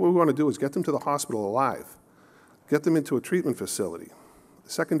change. And what we want to do is get them to the hospital alive, get them into a treatment facility, a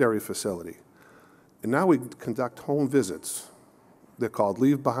secondary facility. And now we conduct home visits. They're called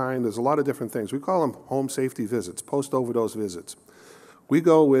leave behind. There's a lot of different things. We call them home safety visits, post-overdose visits. We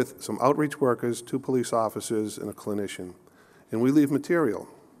go with some outreach workers, 2 police officers, and a clinician. And we leave material,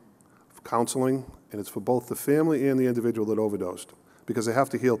 counseling, and it's for both the family and the individual that overdosed because they have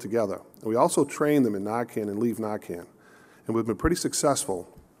to heal together. And we also train them in Narcan and leave Narcan. And we've been pretty successful.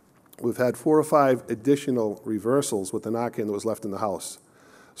 We've had 4 or 5 additional reversals with the Narcan that was left in the house.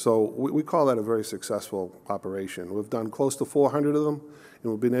 So we call that a very successful operation. We've done close to 400 of them,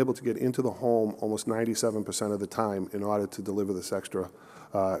 and we've been able to get into the home almost 97% of the time in order to deliver this extra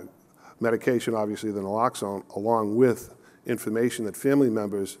medication, obviously, the naloxone, along with information that family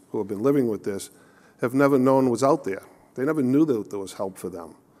members who have been living with this have never known was out there. They never knew that there was help for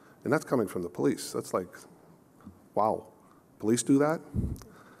them. And that's coming from the police. That's like, wow, police do that?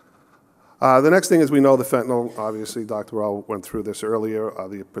 The next thing is we know the fentanyl. Obviously, Dr. Rao went through this earlier,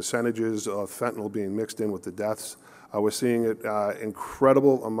 the percentages of fentanyl being mixed in with the deaths. We're seeing an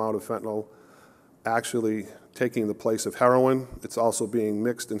incredible amount of fentanyl actually taking the place of heroin. It's also being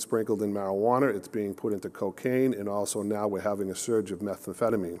mixed and sprinkled in marijuana. It's being put into cocaine, and also now we're having a surge of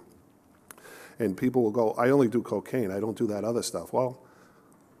methamphetamine. And people will go, I only do cocaine, I don't do that other stuff. Well,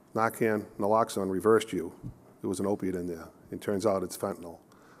 Narcan, naloxone reversed you. There was an opiate in there. It turns out it's fentanyl.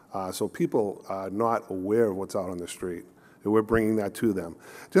 So people are not aware of what's out on the street, and we're bringing that to them.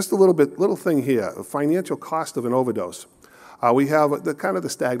 Just a little thing here, the financial cost of an overdose. We have the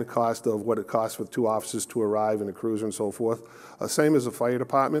stagnant cost of what it costs for 2 officers to arrive in a cruiser and so forth. Same as a fire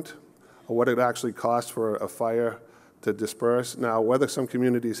department, what it actually costs for a fire to disperse. Now, whether some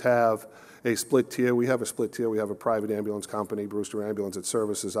communities have a split tier, we have a split tier. We have a private ambulance company, Brewster Ambulance, that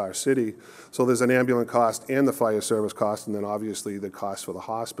services our city. So there's an ambulance cost and the fire service cost, and then obviously the cost for the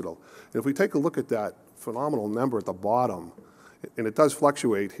hospital. And if we take a look at that phenomenal number at the bottom, and it does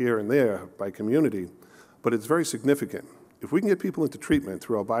fluctuate here and there by community, but it's very significant. If we can get people into treatment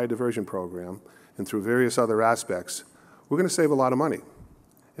through our biodiversion program and through various other aspects, we're going to save a lot of money.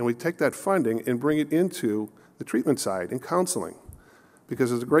 And we take that funding and bring it into the treatment side and counseling.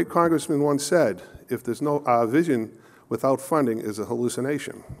 Because as a great congressman once said, if there's no vision without funding is a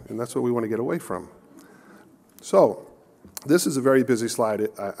hallucination. And that's what we want to get away from. So this is a very busy slide.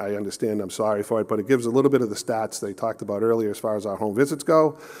 I understand, I'm sorry for it, but it gives a little bit of the stats they talked about earlier as far as our home visits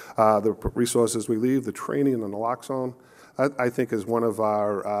go, the resources we leave, the training and the naloxone. I think is one of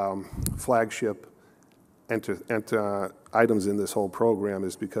our flagship items in this whole program,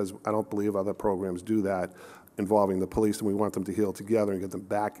 is because I don't believe other programs do that involving the police, and we want them to heal together and get them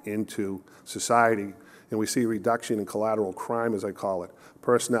back into society. And we see a reduction in collateral crime, as I call it,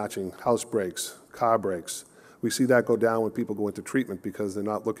 purse snatching, house breaks, car breaks. We see that go down when people go into treatment because they're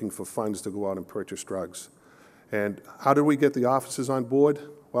not looking for funds to go out and purchase drugs. And how did we get the officers on board?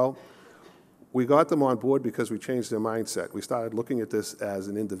 Well, we got them on board because we changed their mindset. We started looking at this as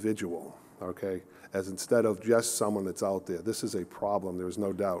an individual, okay, as instead of just someone that's out there. This is a problem, there is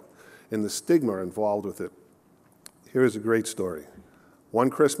no doubt. And the stigma involved with it. Here is a great story. One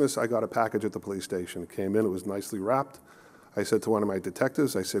Christmas, I got a package at the police station. It came in, it was nicely wrapped. I said to one of my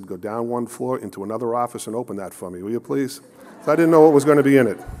detectives, I said, go down 1 floor into another office and open that for me, will you please? So I didn't know what was going to be in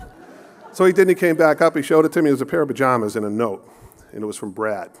it. So he did, and he came back up, he showed it to me. It was a pair of pajamas and a note, and it was from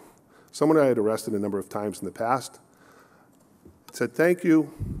Brad, someone I had arrested a number of times in the past. It said, thank you,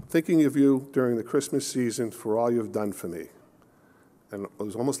 thinking of you during the Christmas season for all you've done for me. And it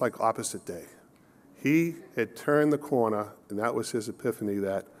was almost like opposite day. He had turned the corner, and that was his epiphany,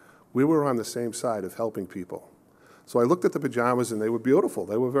 that we were on the same side of helping people. So I looked at the pajamas, and they were beautiful.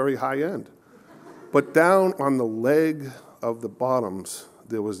 They were very high-end. But down on the leg of the bottoms,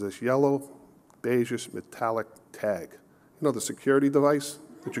 there was this yellow, beigeish, metallic tag. You know, the security device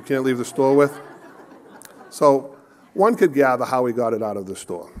that you can't leave the store with? So one could gather how he got it out of the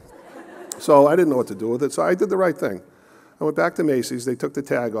store. So I didn't know what to do with it, so I did the right thing. I went back to Macy's, they took the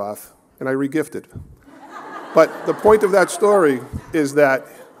tag off, and I regifted. But the point of that story is that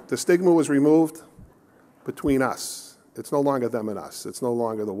the stigma was removed between us. It's no longer them and us. It's no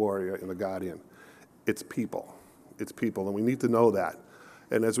longer the warrior and the guardian. It's people. It's people, and we need to know that.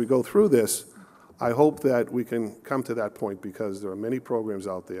 And as we go through this, I hope that we can come to that point, because there are many programs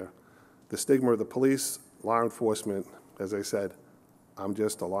out there. The stigma of the police, law enforcement, as I said, I'm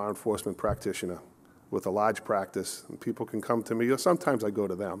just a law enforcement practitioner with a large practice, and people can come to me, or sometimes I go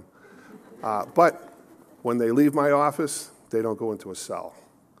to them. But when they leave my office, they don't go into a cell.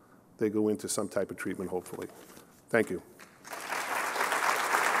 They go into some type of treatment, hopefully. Thank you.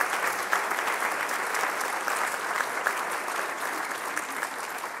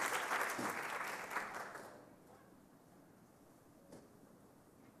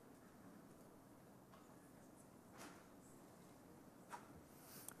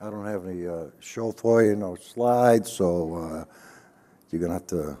 I don't have any show for you, no slides, so you're going to have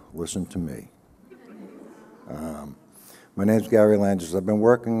to listen to me. My name's Gary Hernández. I've been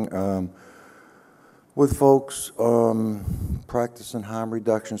working with folks practicing harm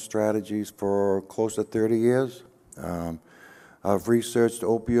reduction strategies for close to 30 years. I've researched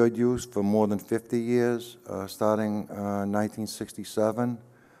opioid use for more than 50 years, starting 1967.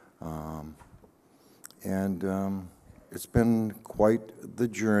 It's been quite the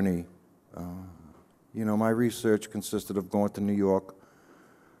journey. You know, my research consisted of going to New York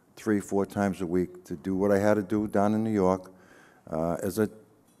 3-4 times a week to do what I had to do down in New York as a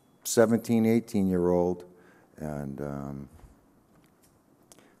 17, 18-year-old. And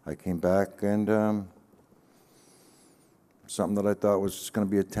I came back, and something that I thought was just going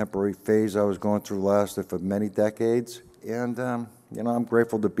to be a temporary phase I was going through lasted for many decades. And, you know, I'm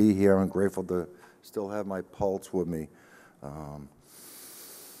grateful to be here. I'm grateful to still have my pulse with me.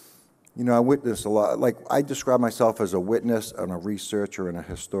 You know, I witness a lot. Like, I describe myself as a witness and a researcher and a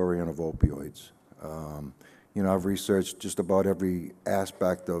historian of opioids. You know, I've researched just about every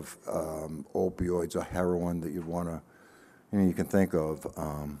aspect of opioids or heroin that you'd want to, you can think of.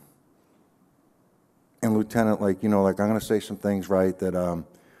 And Lieutenant, like, you know, like, I'm going to say some things, right, that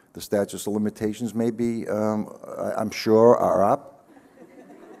the statutes of limitations may be, I'm sure, are up.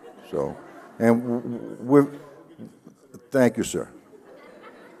 So, and we're, thank you, sir.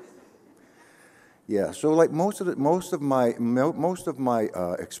 Yeah, so like most of my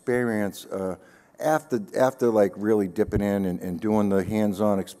experience after like really dipping in and doing the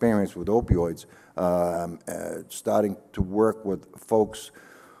hands-on experience with opioids, starting to work with folks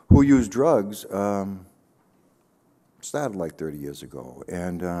who use drugs, started like 30 years ago,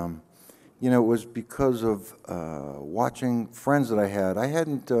 and you know, it was because of watching friends that I had. I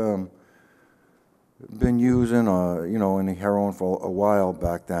hadn't been using, you know, any heroin for a while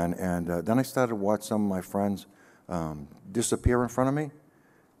back then, and then I started to watch some of my friends disappear in front of me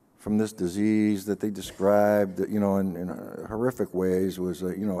from this disease that they described, you know, in horrific ways. Was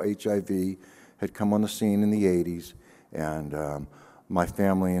you know, HIV had come on the scene in the 80s, and my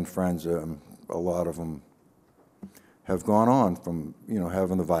family and friends, a lot of them have gone on from, you know,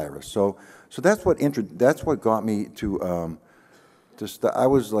 having the virus. So that's what got me to. I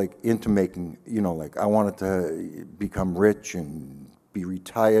was like into making, you know, like I wanted to become rich and be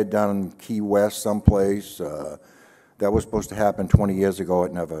retired down in Key West someplace. That was supposed to happen 20 years ago.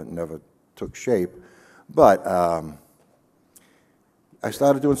 It never took shape. But I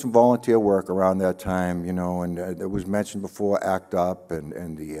started doing some volunteer work around that time, you know, and it was mentioned before, ACT UP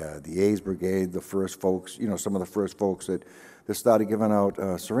and the AIDS Brigade, the first folks, you know, some of the first folks that started giving out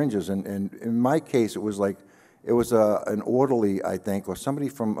syringes. And in my case, it was like, it was an orderly, I think, or somebody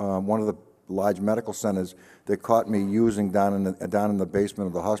from one of the large medical centers that caught me using down in the basement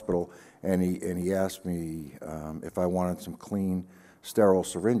of the hospital, and he asked me if I wanted some clean, sterile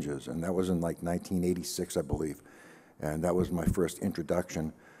syringes, and that was in like 1986, I believe, and that was my first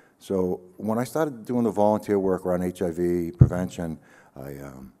introduction. So when I started doing the volunteer work around HIV prevention, I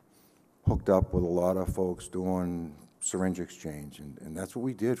hooked up with a lot of folks doing syringe exchange, and that's what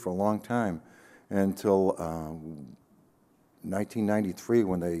we did for a long time. Until 1993,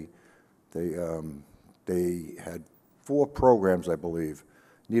 when they had 4 programs, I believe,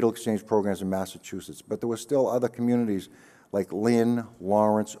 needle exchange programs in Massachusetts. But there were still other communities like Lynn,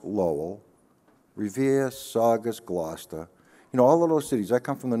 Lawrence, Lowell, Revere, Saugus, Gloucester. You know, all of those cities. I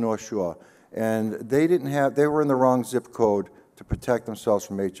come from the North Shore, and they were in the wrong zip code to protect themselves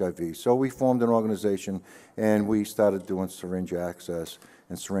from HIV. So we formed an organization, and we started doing syringe access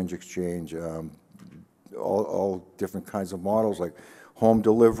and syringe exchange, all different kinds of models, like home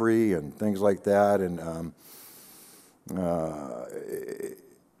delivery and things like that. And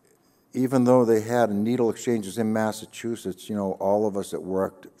even though they had needle exchanges in Massachusetts, you know, all of us that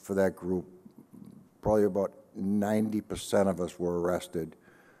worked for that group, probably about 90% of us were arrested.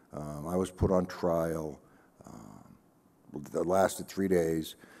 I was put on trial. That lasted 3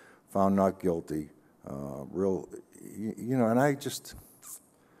 days, found not guilty. You know, and I just,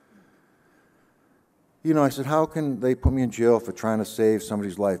 you know, I said, how can they put me in jail for trying to save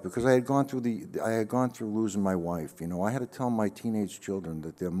somebody's life? Because I had gone through losing my wife. You know, I had to tell my teenage children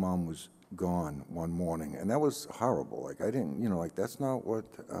that their mom was gone one morning, and that was horrible. Like, I didn't, you know, like, that's not what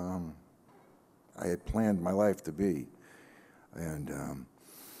I had planned my life to be. And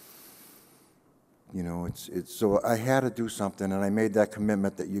you know, so I had to do something, and I made that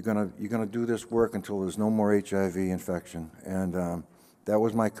commitment that you're gonna do this work until there's no more HIV infection, and that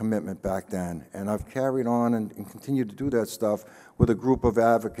was my commitment back then. And I've carried on and continued to do that stuff with a group of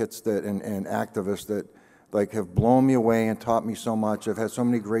advocates that and activists that like have blown me away and taught me so much. I've had so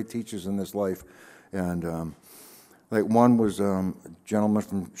many great teachers in this life, and like one was a gentleman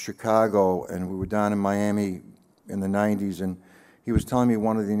from Chicago, and we were down in Miami in the 90s, and he was telling me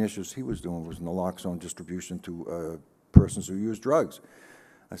one of the initiatives he was doing was naloxone distribution to persons who use drugs.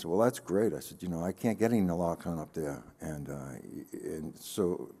 I said, well, that's great. I said, you know, I can't get any naloxone up there. And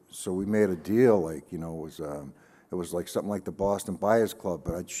so we made a deal, like, you know, it was like something like the Boston Buyers Club,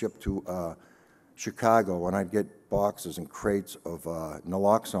 but I'd ship to Chicago, and I'd get boxes and crates of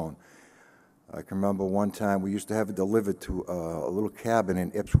naloxone. I can remember one time we used to have it delivered to a little cabin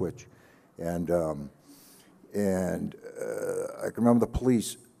in Ipswich, and I can remember the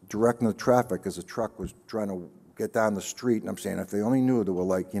police directing the traffic as the truck was trying to get down the street, and I'm saying, if they only knew there were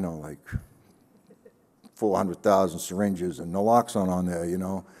like, you know, like 400,000 syringes and naloxone on there, you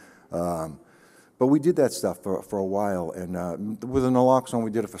know. But we did that stuff for a while, and with the naloxone,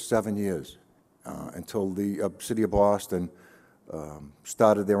 we did it for 7 years. until the city of Boston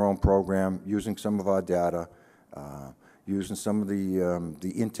started their own program using some of our data, using some of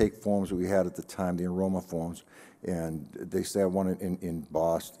the intake forms that we had at the time, the enrollment forms, and they started one in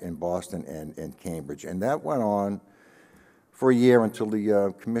Boston and Cambridge. And that went on for a year until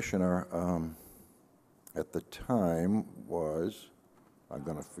the commissioner at the time was, I'm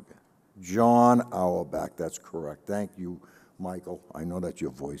going to forget, John Auerbach, that's correct. Thank you, Michael. I know that's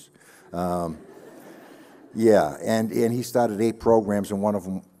your voice. Yeah, and he started 8 programs, and one of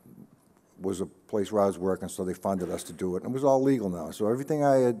them was a place where I was working, so they funded us to do it. And it was all legal now. So everything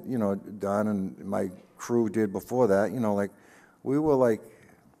I had, you know, done and my crew did before that, you know, like, we were like,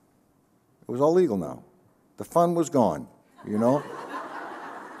 it was all legal now. The fun was gone, you know?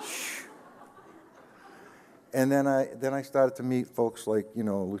 And then I started to meet folks like, you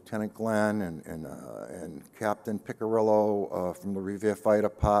know, Lieutenant Glenn and Captain Piccirillo from the Revere Fire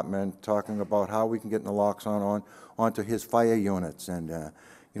Department, talking about how we can get naloxone onto his fire units. And,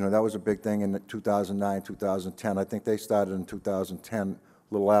 you know, that was a big thing in 2009, 2010. I think they started in 2010, a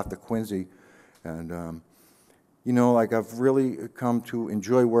little after Quincy. And, you know, like, I've really come to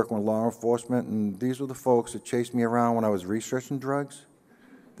enjoy working with law enforcement, and these were the folks that chased me around when I was researching drugs.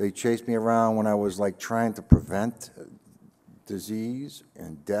 They chased me around when I was, like, trying to prevent disease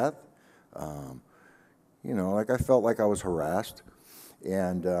and death. You know, like, I felt like I was harassed.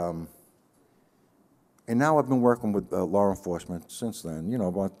 And now I've been working with law enforcement since then, you know,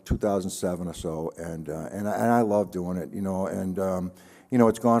 about 2007 or so, and I love doing it, you know, and, you know,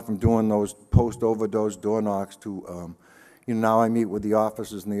 it's gone from doing those post-overdose door knocks to, you know, now I meet with the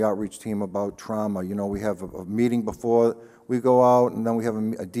officers and the outreach team about trauma. You know, we have a meeting before we go out, and then we have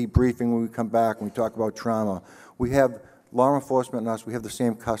a debriefing when we come back and we talk about trauma. We have law enforcement and us, we have the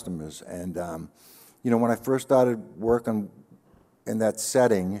same customers. And, you know, when I first started working in that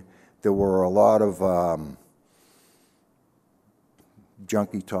setting, there were a lot of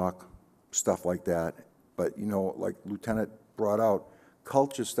junkie talk, stuff like that. But, you know, like Lieutenant brought out,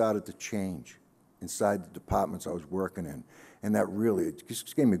 culture started to change inside the departments I was working in. And that really, it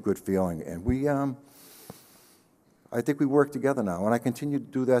just gave me a good feeling. And we, I think we work together now, and I continue to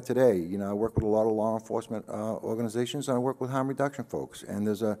do that today. You know, I work with a lot of law enforcement organizations, and I work with harm reduction folks. And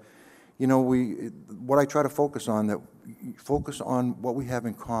there's a, you know, what I try to focus on what we have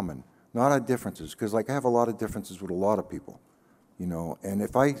in common, not our differences, because, like, I have a lot of differences with a lot of people, you know. And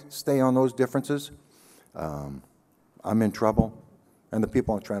if I stay on those differences, I'm in trouble, and the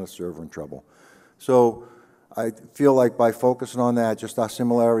people I'm trying to serve are in trouble. So I feel like by focusing on that, just our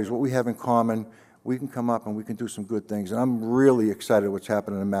similarities, what we have in common, we can come up and we can do some good things. And I'm really excited what's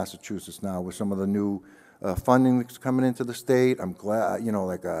happening in Massachusetts now with some of the new funding that's coming into the state. I'm glad, you know,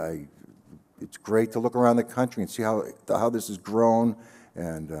 like, it's great to look around the country and see how this has grown.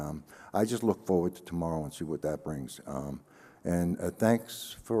 And I just look forward to tomorrow and see what that brings. And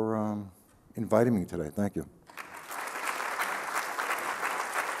thanks for inviting me today. Thank you.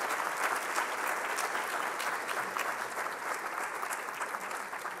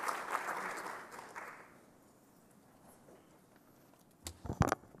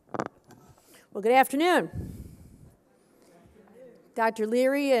 Well, good afternoon. Dr.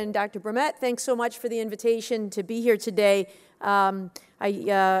 Leary and Dr. Brumett, thanks so much for the invitation to be here today.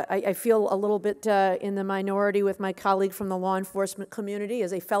 I feel a little bit in the minority with my colleague from the law enforcement community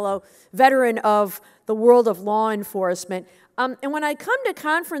as a fellow veteran of the world of law enforcement. And when I come to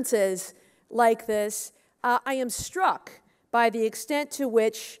conferences like this, I am struck by the extent to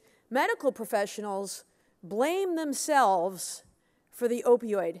which medical professionals blame themselves for the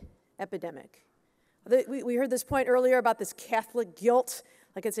opioid epidemic. We heard this point earlier about this Catholic guilt,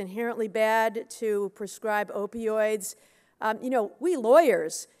 like it's inherently bad to prescribe opioids. You know, we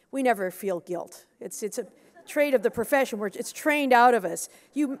lawyers, we never feel guilt. It's a trait of the profession where it's trained out of us.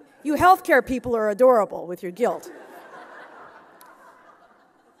 You healthcare people are adorable with your guilt.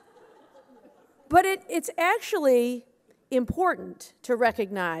 But it's actually important to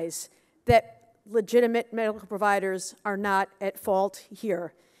recognize that legitimate medical providers are not at fault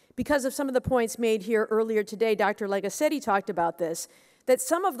here. Because of some of the points made here earlier today, Dr. Legacetti talked about this, that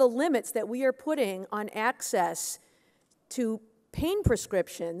some of the limits that we are putting on access to pain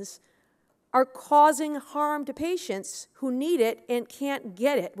prescriptions are causing harm to patients who need it and can't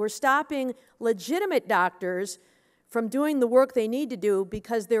get it. We're stopping legitimate doctors from doing the work they need to do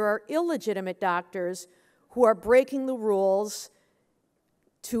because there are illegitimate doctors who are breaking the rules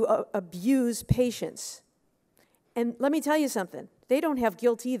to abuse patients. And let me tell you something. They don't have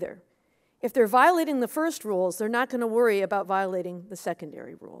guilt either. If they're violating the first rules, they're not going to worry about violating the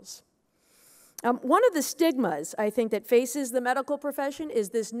secondary rules. One of the stigmas, I think, that faces the medical profession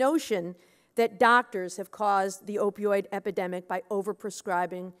is this notion that doctors have caused the opioid epidemic by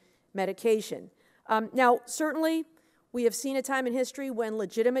overprescribing medication. Now, certainly, we have seen a time in history when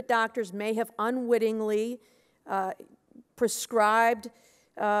legitimate doctors may have unwittingly prescribed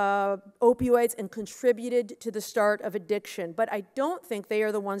opioids and contributed to the start of addiction, but I don't think they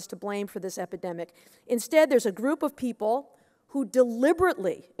are the ones to blame for this epidemic. Instead, there's a group of people who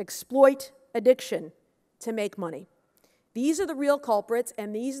deliberately exploit addiction to make money. These are the real culprits,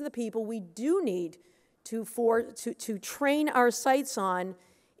 and these are the people we do need to train our sights on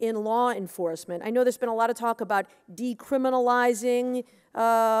in law enforcement. I know there's been a lot of talk about decriminalizing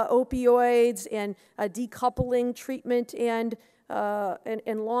opioids and decoupling treatment and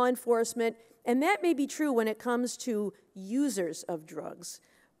law enforcement, and that may be true when it comes to users of drugs.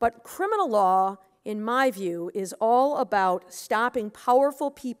 But criminal law, in my view, is all about stopping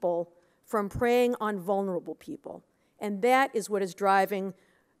powerful people from preying on vulnerable people. And that is what is driving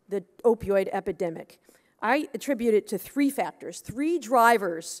the opioid epidemic. I attribute it to three factors, three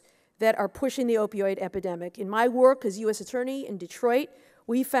drivers that are pushing the opioid epidemic. In my work as U.S. Attorney in Detroit,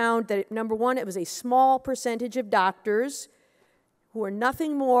 we found that, number one, it was a small percentage of doctors who are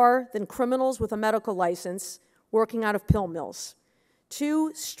nothing more than criminals with a medical license working out of pill mills.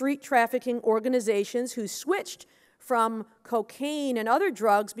 Two, street trafficking organizations who switched from cocaine and other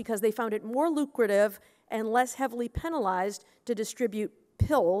drugs because they found it more lucrative and less heavily penalized to distribute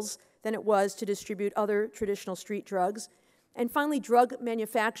pills than it was to distribute other traditional street drugs. And finally, drug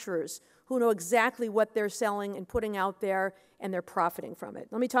manufacturers who know exactly what they're selling and putting out there, and they're profiting from it.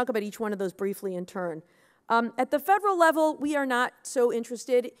 Let me talk about each one of those briefly in turn. At the federal level, we are not so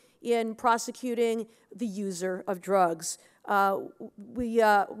interested in prosecuting the user of drugs. We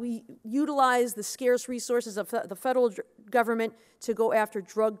utilize the scarce resources of the federal government to go after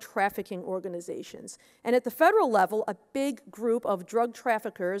drug trafficking organizations. And at the federal level, a big group of drug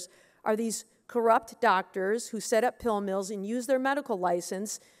traffickers are these corrupt doctors who set up pill mills and use their medical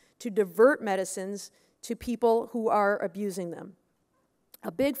license to divert medicines to people who are abusing them.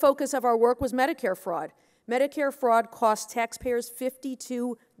 A big focus of our work was Medicare fraud. Medicare fraud costs taxpayers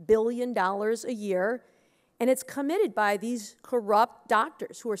 $52 billion a year, and it's committed by these corrupt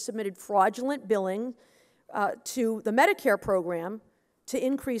doctors who are submitted fraudulent billing to the Medicare program to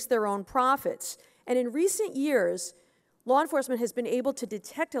increase their own profits. And in recent years, law enforcement has been able to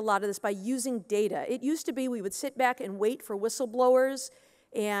detect a lot of this by using data. It used to be we would sit back and wait for whistleblowers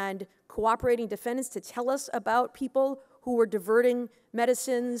and cooperating defendants to tell us about people who were diverting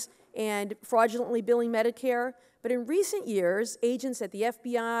medicines and fraudulently billing Medicare. But in recent years, agents at the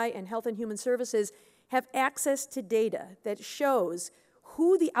FBI and Health and Human Services have access to data that shows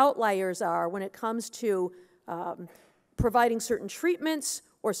who the outliers are when it comes to providing certain treatments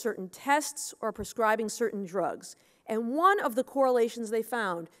or certain tests or prescribing certain drugs. And one of the correlations they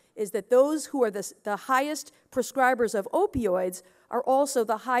found is that those who are the highest prescribers of opioids are also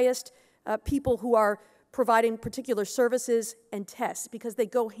the highest people who are providing particular services and tests, because they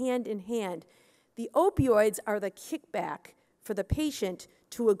go hand in hand. The opioids are the kickback for the patient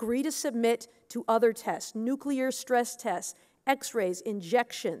to agree to submit to other tests, nuclear stress tests, x-rays,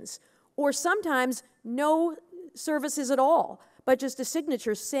 injections, or sometimes no services at all, but just a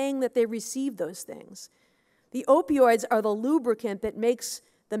signature saying that they received those things. The opioids are the lubricant that makes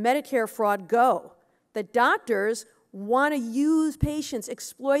the Medicare fraud go. The doctors want to use patients,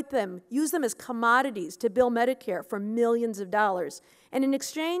 exploit them, use them as commodities to bill Medicare for millions of dollars. And in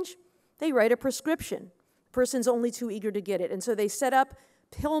exchange, they write a prescription. The person's only too eager to get it. And so they set up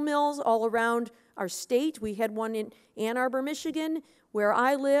pill mills all around our state. We had one in Ann Arbor, Michigan, where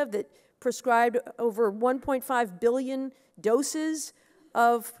I live, that prescribed over 1.5 billion doses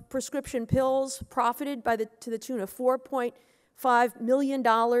of prescription pills, profited to the tune of $4.5 million,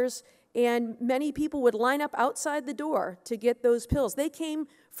 and many people would line up outside the door to get those pills. They came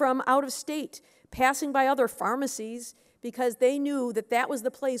from out of state, passing by other pharmacies, because they knew that that was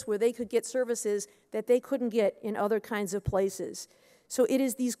the place where they could get services that they couldn't get in other kinds of places. So it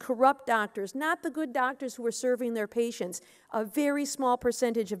is these corrupt doctors, not the good doctors who are serving their patients, a very small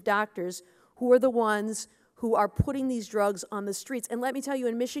percentage of doctors who are the ones who are putting these drugs on the streets. And let me tell you,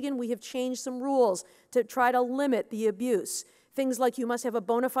 in Michigan, we have changed some rules to try to limit the abuse. Things like you must have a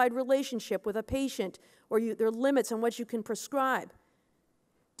bona fide relationship with a patient, or there are limits on what you can prescribe.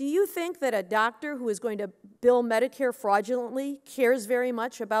 Do you think that a doctor who is going to bill Medicare fraudulently cares very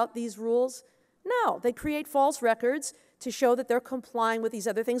much about these rules? No, they create false records to show that they're complying with these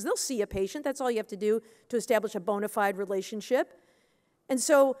other things. They'll see a patient. That's all you have to do to establish a bona fide relationship. And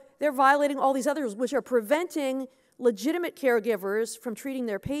so they're violating all these others, which are preventing legitimate caregivers from treating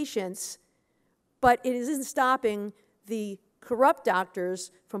their patients, but it isn't stopping the corrupt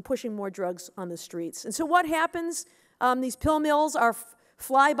doctors from pushing more drugs on the streets. And so what happens? These pill mills are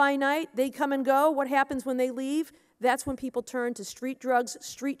fly by night. They come and go. What happens when they leave? That's when people turn to street drugs,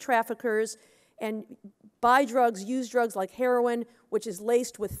 street traffickers, and buy drugs, use drugs like heroin, which is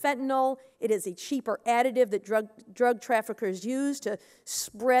laced with fentanyl. It is a cheaper additive that drug traffickers use to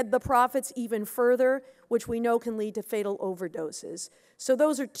spread the profits even further, which we know can lead to fatal overdoses. So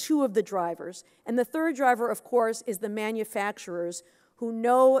those are two of the drivers. And the third driver, of course, is the manufacturers who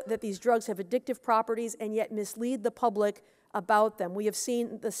know that these drugs have addictive properties and yet mislead the public about them. We have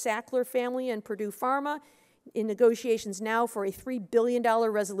seen the Sackler family and Purdue Pharma in negotiations now for a $3 billion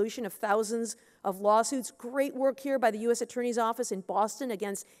resolution of thousands of lawsuits. Great work here by the U.S. Attorney's Office in Boston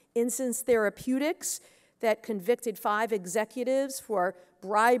against Incense Therapeutics that convicted 5 executives for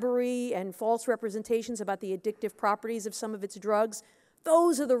bribery and false representations about the addictive properties of some of its drugs.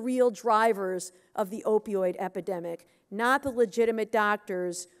 Those are the real drivers of the opioid epidemic, not the legitimate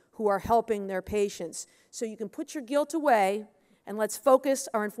doctors who are helping their patients. So you can put your guilt away, and let's focus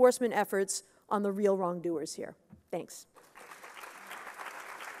our enforcement efforts on the real wrongdoers here. Thanks.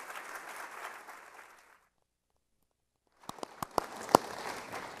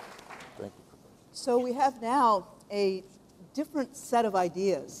 Thank you. So we have now a different set of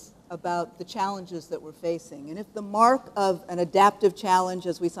ideas about the challenges that we're facing. And if the mark of an adaptive challenge,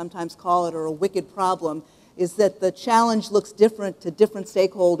 as we sometimes call it, or a wicked problem, is that the challenge looks different to different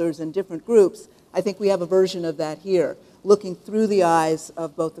stakeholders and different groups, I think we have a version of that here, looking through the eyes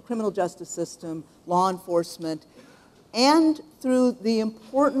of both the criminal justice system, law enforcement, and through the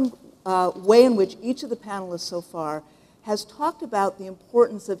important way in which each of the panelists so far has talked about the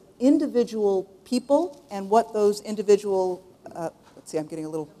importance of individual people and what those individual, let's see, I'm getting a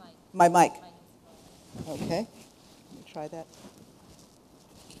little, my mic. Okay, let me try that.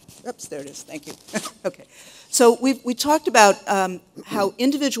 Oops, there it is, thank you. Okay, so we talked about how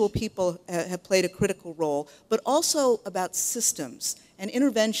individual people have played a critical role, but also about systems and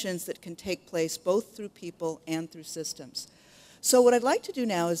interventions that can take place both through people and through systems. So what I'd like to do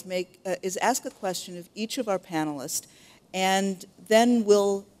now is ask a question of each of our panelists, and then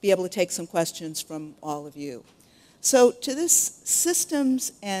we'll be able to take some questions from all of you. So to this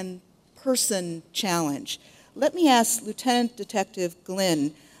systems and person challenge, let me ask Lieutenant Detective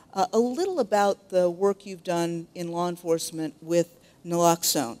Glynn a little about the work you've done in law enforcement with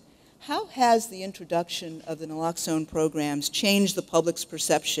naloxone. How has the introduction of the naloxone programs changed the public's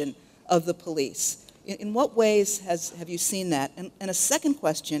perception of the police? In what ways have you seen that? And a second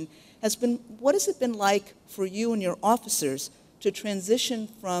question has been, what has it been like for you and your officers to transition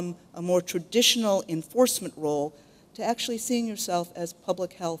from a more traditional enforcement role to actually seeing yourself as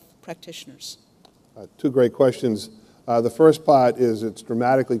public health practitioners? Two great questions. The first part is it's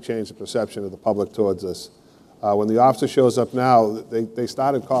dramatically changed the perception of the public towards us. When the officer shows up now, they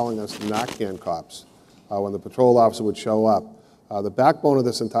started calling us Narcan cops. When the patrol officer would show up, the backbone of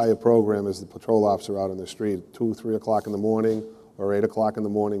this entire program is the patrol officer out on the street, 2, 3 o'clock in the morning or 8 o'clock in the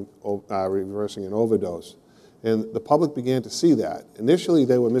morning, reversing an overdose. And the public began to see that. Initially,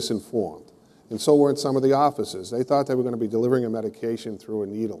 they were misinformed, and so weren't some of the officers. They thought they were going to be delivering a medication through a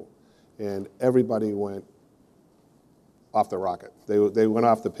needle, and everybody went off the rocket. They went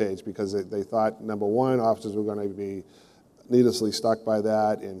off the page because they thought, number one, officers were going to be needlessly stuck by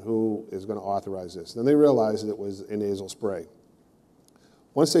that, and who is going to authorize this? Then they realized it was a nasal spray.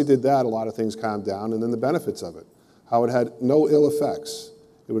 Once they did that, a lot of things calmed down, and then the benefits of it, how it had no ill effects.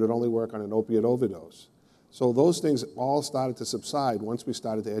 It would only work on an opiate overdose. So those things all started to subside once we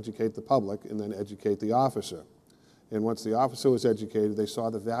started to educate the public and then educate the officer. And once the officer was educated, they saw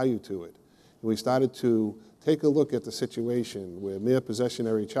the value to it. And we started to take a look at the situation where mere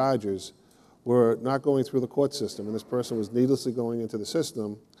possessionary charges were not going through the court system, and this person was needlessly going into the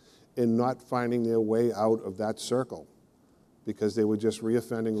system and not finding their way out of that circle because they were just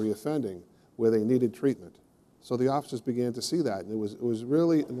reoffending, where they needed treatment. So the officers began to see that, and it was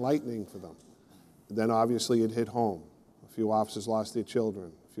really enlightening for them. Then obviously it hit home. A few officers lost their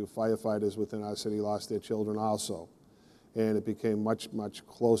children. A few firefighters within our city lost their children also. And it became much, much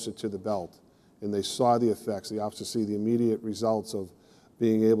closer to the belt. And they saw the effects. The officers see the immediate results of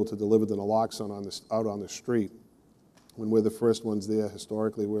being able to deliver the naloxone out on the street. When we're the first ones there,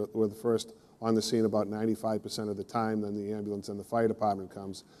 historically, we're the first on the scene about 95% of the time, then the ambulance and the fire department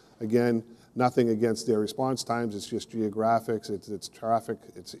comes. Again, nothing against their response times, it's just geographics, it's traffic,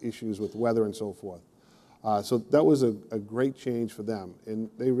 it's issues with weather and so forth. So that was a great change for them, and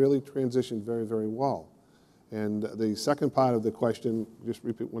they really transitioned very, very well. And the second part of the question, just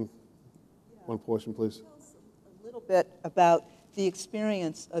repeat one portion, please. Tell us a little bit about the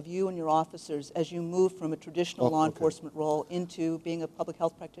experience of you and your officers as you moved from a traditional law enforcement role into being a public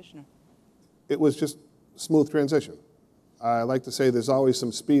health practitioner? It was just smooth transition. I like to say there's always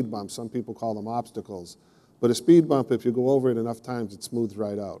some speed bumps. Some people call them obstacles. But a speed bump, if you go over it enough times, it smooths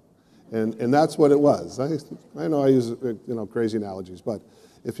right out. And that's what it was. I know I use crazy analogies, but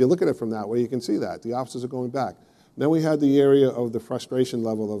if you look at it from that way, you can see that. The officers are going back. Then we had the area of the frustration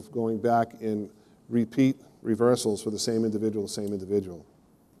level of going back in repeat reversals for the same individual.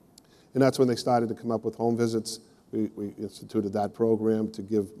 And that's when they started to come up with home visits. We instituted that program to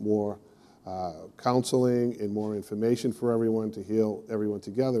give more counseling and more information for everyone to heal everyone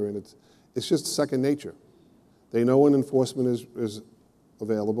together. And it's just second nature. They know when enforcement is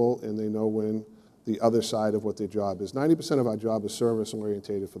available, and they know when the other side of what their job is. 90% of our job is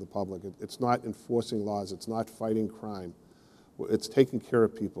service-orientated for the public. It's not enforcing laws. It's not fighting crime. It's taking care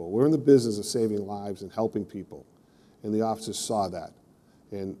of people. We're in the business of saving lives and helping people. And the officers saw that.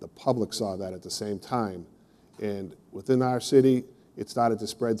 And the public saw that at the same time. And within our city, it started to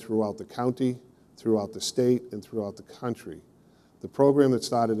spread throughout the county, throughout the state, and throughout the country. The program that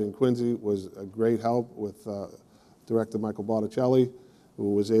started in Quincy was a great help with Director Michael Botticelli,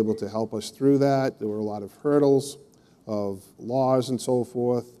 who was able to help us through that. There were a lot of hurdles of laws and so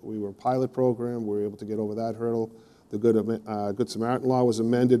forth. We were a pilot program. We were able to get over that hurdle. The Good Samaritan law was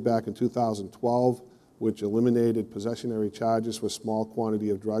amended back in 2012, which eliminated possessionary charges for small quantity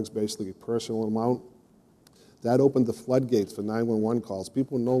of drugs, basically a personal amount. That opened the floodgates for 911 calls.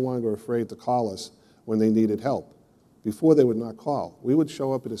 People were no longer afraid to call us when they needed help. Before, they would not call. We would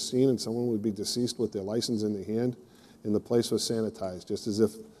show up at a scene and someone would be deceased with their license in their hand, and the place was sanitized, just as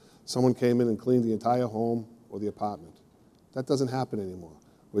if someone came in and cleaned the entire home or the apartment. That doesn't happen anymore.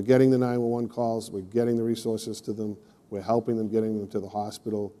 We're getting the 911 calls, we're getting the resources to them, we're helping them, getting them to the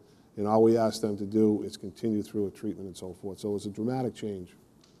hospital, and all we ask them to do is continue through a treatment and so forth. So it was a dramatic change.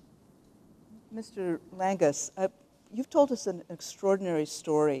 Mr. Langus, you've told us an extraordinary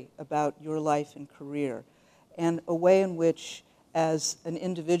story about your life and career, and a way in which, as an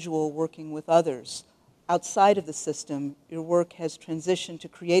individual working with others, outside of the system, your work has transitioned to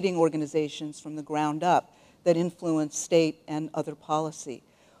creating organizations from the ground up that influence state and other policy.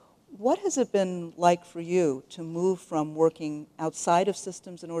 What has it been like for you to move from working outside of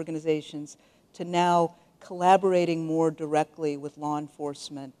systems and organizations to now collaborating more directly with law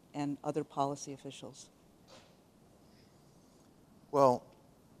enforcement and other policy officials? Well,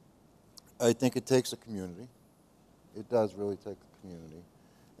 I think it takes a community. It does really take a community.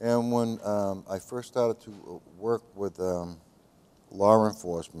 And when I first started to work with law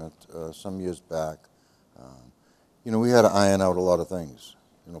enforcement some years back, we had to iron out a lot of things,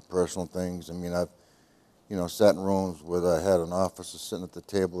 personal things. I mean, I've, sat in rooms where I had an officer sitting at the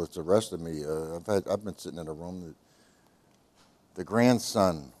table that's arrested me. I've been sitting in a room that the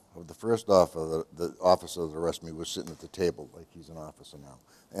grandson of the first officer, the officer that arrested me, was sitting at the table like he's an officer now.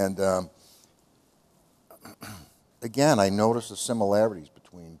 And again, I noticed the similarities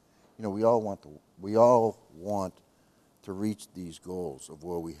between, we all want to reach these goals of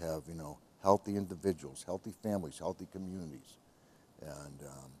where we have, healthy individuals, healthy families, healthy communities. And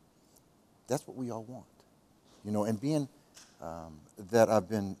that's what we all want. And being that I've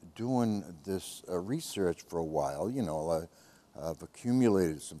been doing this research for a while, I've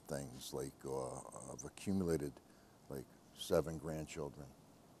accumulated some things, like I've accumulated like 7 grandchildren.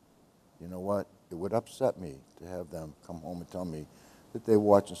 You know what? It would upset me to have them come home and tell me that they're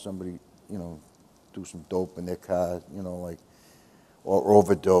watching somebody, do some dope in their car, or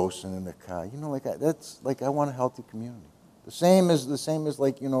overdose and in their car. That's like, I want a healthy community. The same as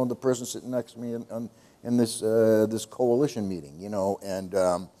like, the person sitting next to me in this coalition meeting,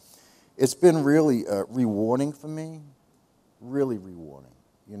 and it's been really rewarding for me, really rewarding.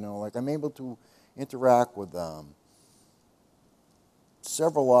 I'm able to interact with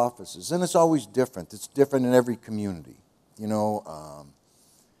several offices, and it's always different. It's different in every community, and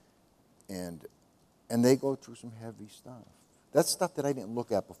they go through some heavy stuff. That's stuff that I didn't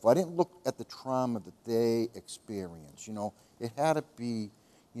look at before. I didn't look at the trauma that they experience. It had to be,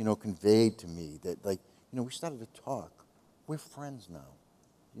 conveyed to me that, we started to talk. We're friends now.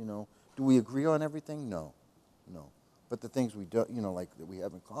 Do we agree on everything? No. But the things we do, that we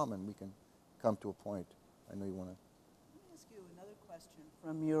have in common, we can come to a point. I know you want to. Let me ask you another question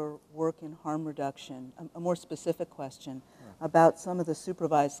from your work in harm reduction, a more specific question about some of the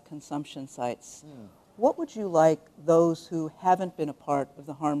supervised consumption sites. What would you like those who haven't been a part of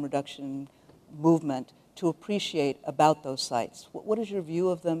the harm reduction movement to appreciate about those sites? What is your view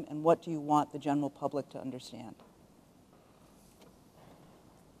of them, and what do you want the general public to understand?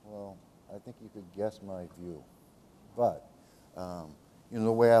 Well, I think you could guess my view. But You know,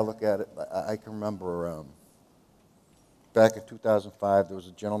 the way I look at it, I can remember back in 2005, there was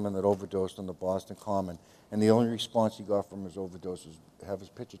a gentleman that overdosed on the Boston Common, and the only response he got from his overdose was have his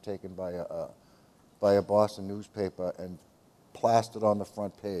picture taken by a Boston newspaper and plastered on the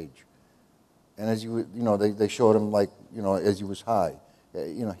front page. And as you know, they showed him, like, you know, as he was high,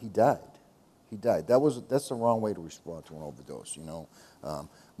 you know, he died. He died. That's the wrong way to respond to an overdose. You know,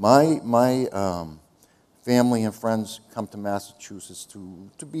 my family and friends come to Massachusetts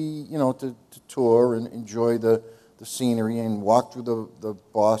to be, you know, to tour and enjoy the scenery and walk through the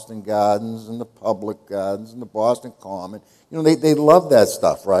Boston Gardens and the public gardens and the Boston Common. You know, they love that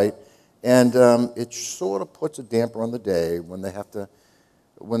stuff, right? And it sort of puts a damper on the day when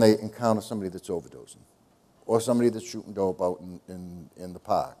they encounter somebody that's overdosing or somebody that's shooting dope out in the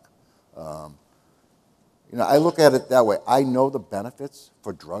park. You know, I look at it that way. I know the benefits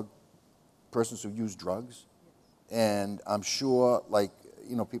for persons who use drugs, and I'm sure, like,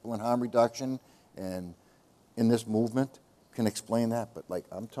 you know, people in harm reduction and in this movement can explain that, but, like,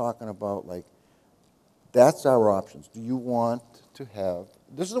 I'm talking about, like, that's our options. Do you want to have,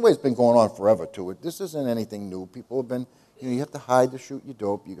 this is the way it's been going on forever, too. This isn't anything new. People have been, you know, you have to hide to shoot your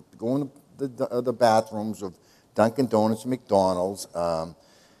dope. You have to go in the bathrooms of Dunkin' Donuts and McDonald's, and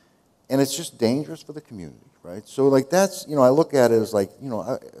it's just dangerous for the community, right? So, like, that's, you know, I look at it as, like, you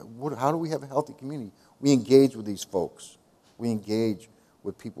know, how do we have a healthy community? We engage with these folks. We engage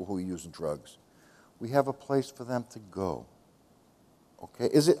with people who are using drugs. We have a place for them to go. Okay,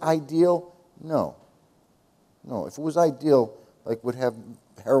 is it ideal? No. No, if it was ideal, like, we'd have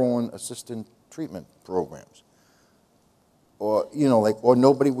heroin-assisted treatment programs. Or, you know, like, or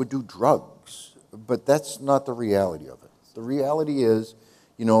nobody would do drugs. But that's not the reality of it. The reality is,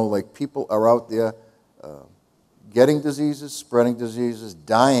 you know, like, people are out there getting diseases, spreading diseases,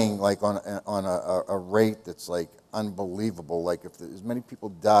 dying, like, on a rate that's, like, unbelievable. Like, if as many people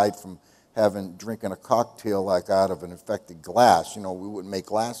died from drinking a cocktail, like, out of an infected glass, you know, we wouldn't make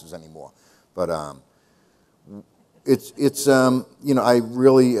glasses anymore. But you know, I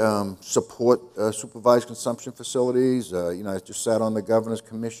really support supervised consumption facilities. You know, I just sat on the Governor's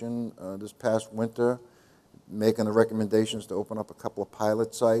Commission this past winter, making the recommendations to open up a couple of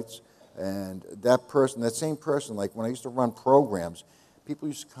pilot sites. And that same person, like, when I used to run programs, people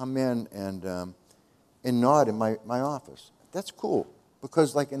used to come in and nod in my office. That's cool.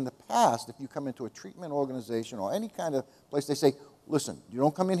 Because, like, in the past, if you come into a treatment organization or any kind of place, they say, listen, you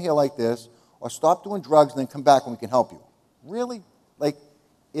don't come in here like this, or stop doing drugs and then come back and we can help you. Really? Like,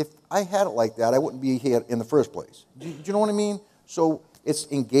 if I had it like that, I wouldn't be here in the first place. Do you know what I mean? So it's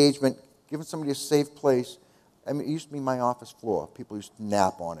engagement, giving somebody a safe place. I mean, it used to be my office floor. People used to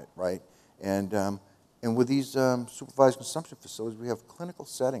nap on it, right? And with these supervised consumption facilities, we have clinical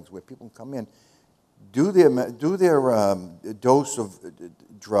settings where people can come in, do their dose of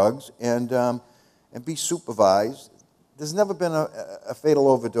drugs, and be supervised. There's never been a fatal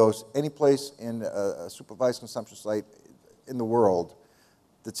overdose any place in a supervised consumption site in the world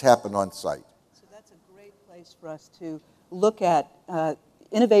that's happened on site. So that's a great place for us to look at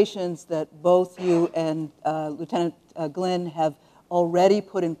innovations that both you and Lieutenant Glynn have already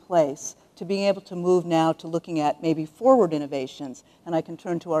put in place, to being able to move now to looking at maybe forward innovations. And I can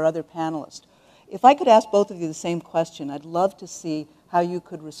turn to our other panelists. If I could ask both of you the same question, I'd love to see how you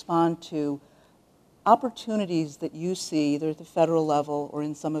could respond to opportunities that you see, either at the federal level or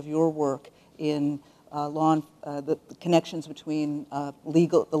in some of your work in the connections between the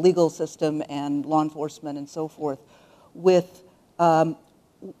legal system and law enforcement and so forth, with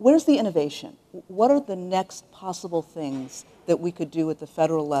where's the innovation? What are the next possible things that we could do at the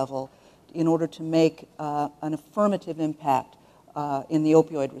federal level in order to make an affirmative impact in the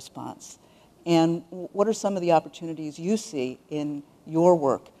opioid response? And what are some of the opportunities you see in your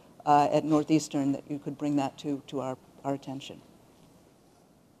work at Northeastern that you could bring that to our attention?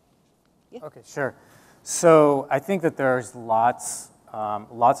 Yeah. Okay, sure. So I think that there's lots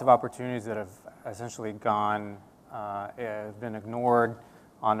of opportunities that have essentially been ignored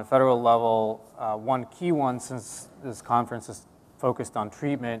on the federal level. One key one, since this conference is focused on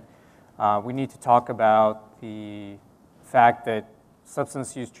treatment, we need to talk about the fact that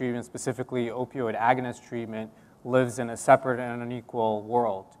substance use treatment, specifically opioid agonist treatment, lives in a separate and unequal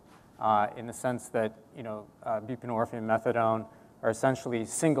world, in the sense that, you know, buprenorphine and methadone are essentially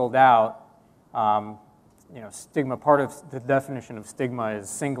singled out. You know, stigma, part of the definition of stigma is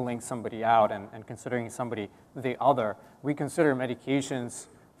singling somebody out and considering somebody the other. We consider medications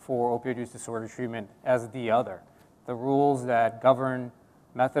for opioid use disorder treatment as the other. The rules that govern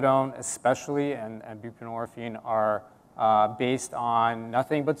methadone especially and buprenorphine are based on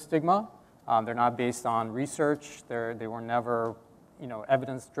nothing but stigma. They're not based on research. They were never,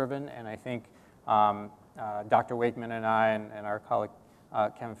 evidence-driven. And I think Dr. Wakeman and I and our colleague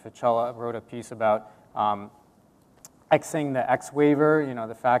Kevin Ficella wrote a piece about Xing the X waiver,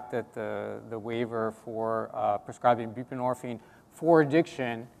 the fact that the waiver for prescribing buprenorphine for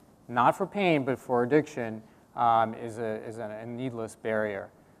addiction, not for pain, but for addiction, is a needless barrier.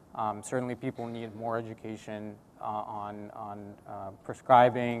 Certainly people need more education on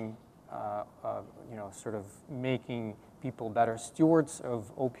prescribing, sort of making people better stewards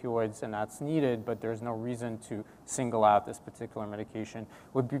of opioids, and that's needed, but there's no reason to single out this particular medication.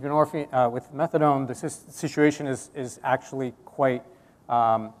 With buprenorphine, with methadone, the situation is actually quite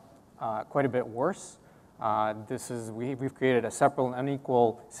a bit worse. We've created a separate and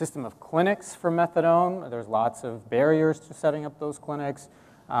unequal system of clinics for methadone. There's lots of barriers to setting up those clinics.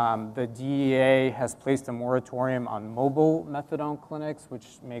 The DEA has placed a moratorium on mobile methadone clinics,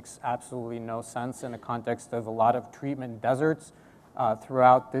 which makes absolutely no sense in the context of a lot of treatment deserts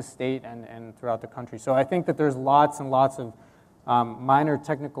throughout this state and throughout the country. So I think that there's lots and lots of minor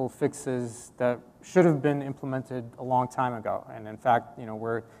technical fixes that should have been implemented a long time ago. And in fact,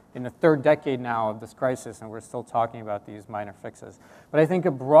 we're in the third decade now of this crisis, and we're still talking about these minor fixes. But I think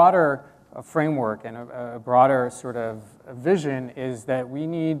a broader framework and a broader sort of vision is that we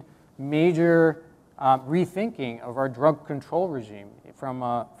need major rethinking of our drug control regime from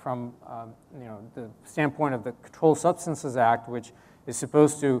the standpoint of the Controlled Substances Act, which is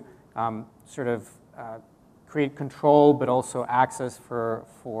supposed to sort of create control, but also access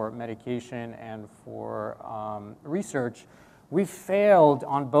for medication and for research. We failed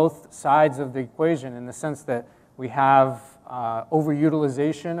on both sides of the equation in the sense that we have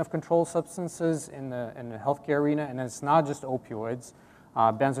overutilization of controlled substances in the healthcare arena, and it's not just opioids.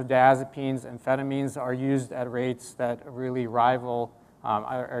 Benzodiazepines, amphetamines are used at rates that really rival,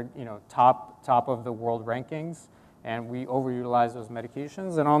 top of the world rankings, and we overutilize those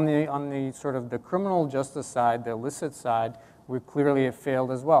medications. And on the sort of the criminal justice side, the illicit side, we clearly have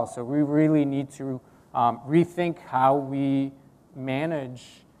failed as well. So we really need to rethink how we manage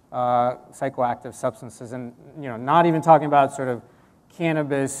psychoactive substances, and not even talking about sort of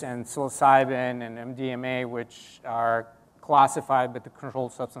cannabis and psilocybin and MDMA, which are classified by the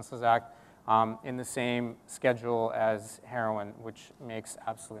Controlled Substances Act in the same schedule as heroin, which makes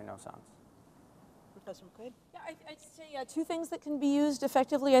absolutely no sense. Professor McQuaid? Yeah, I'd say two things that can be used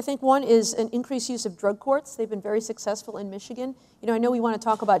effectively. I think one is an increased use of drug courts. They've been very successful in Michigan. I know we want to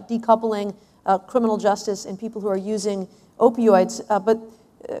talk about decoupling criminal justice and people who are using opioids, but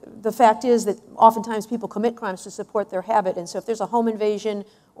the fact is that oftentimes people commit crimes to support their habit, and so if there's a home invasion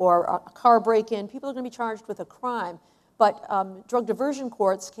or a car break-in, people are going to be charged with a crime. But drug diversion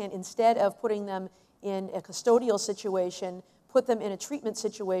courts can, instead of putting them in a custodial situation, put them in a treatment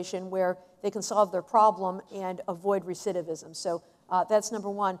situation where they can solve their problem and avoid recidivism. So that's number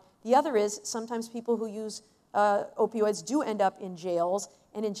one. The other is sometimes people who use opioids do end up in jails,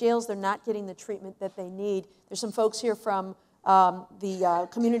 and in jails they're not getting the treatment that they need. There's some folks here from the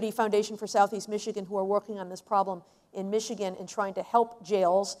Community Foundation for Southeast Michigan who are working on this problem in Michigan and trying to help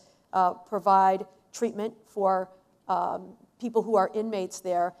jails provide treatment for people who are inmates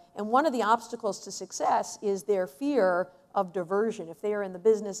there. And one of the obstacles to success is their fear of diversion. If they are in the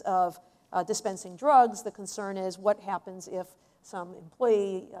business of dispensing drugs, the concern is what happens if some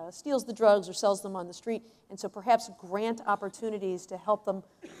employee steals the drugs or sells them on the street. And so perhaps grant opportunities to help them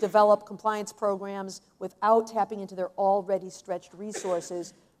develop compliance programs without tapping into their already stretched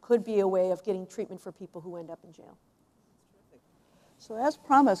resources could be a way of getting treatment for people who end up in jail. So as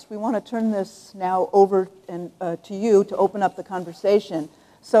promised, we want to turn this now over to you to open up the conversation.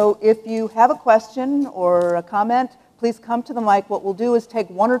 So if you have a question or a comment, please come to the mic. What we'll do is take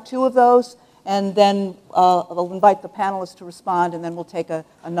one or two of those, and then I'll invite the panelists to respond, and then we'll take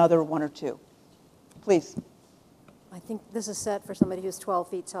another one or two. Please. I think this is set for somebody who's 12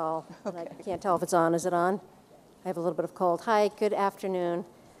 feet tall. Okay. And I can't tell if it's on. Is it on? I have a little bit of cold. Hi, good afternoon.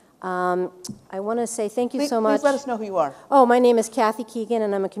 I want to say thank you so much. Please let us know who you are. Oh, my name is Kathy Keegan,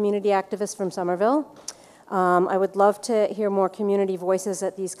 and I'm a community activist from Somerville. I would love to hear more community voices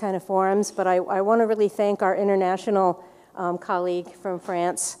at these kind of forums, but I want to really thank our international colleague from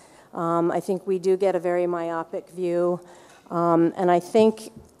France. I think we do get a very myopic view, and I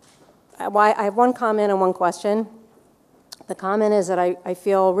think I have one comment and one question. The comment is that I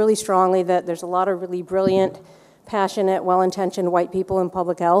feel really strongly that there's a lot of really brilliant, passionate, well-intentioned white people in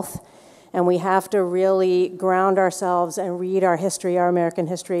public health, and we have to really ground ourselves and read our history, our American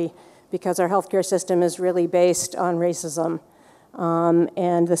history, because our healthcare system is really based on racism.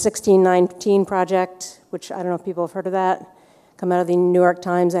 And the 1619 Project, which I don't know if people have heard of that, come out of the New York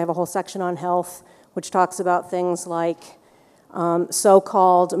Times. I have a whole section on health, which talks about things like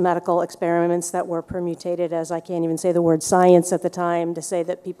so-called medical experiments that were permutated as, I can't even say the word science at the time, to say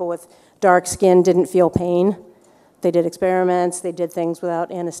that people with dark skin didn't feel pain. They did experiments, they did things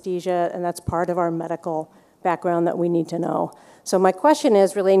without anesthesia, and that's part of our medical background that we need to know. So my question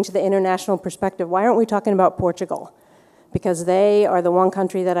is, relating to the international perspective, why aren't we talking about Portugal? Because they are the one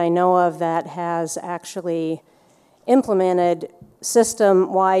country that I know of that has actually implemented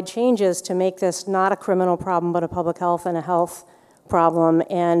system-wide changes to make this not a criminal problem, but a public health and a health problem.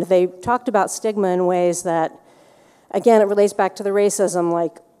 And they talked about stigma in ways that, again, it relates back to the racism.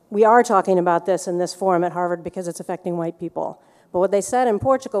 Like, we are talking about this in this forum at Harvard because it's affecting white people. But what they said in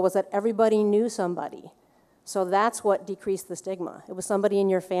Portugal was that everybody knew somebody. So that's what decreased the stigma. It was somebody in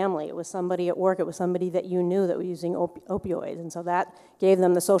your family. It was somebody at work. It was somebody that you knew that was using opioids. And so that gave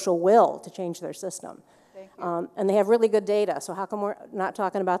them the social will to change their system. And they have really good data, so how come we're not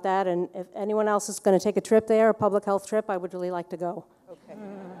talking about that? And if anyone else is going to take a trip there, a public health trip, I would really like to go. Okay.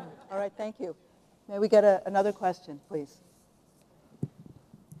 All right, thank you. May we get another question, please?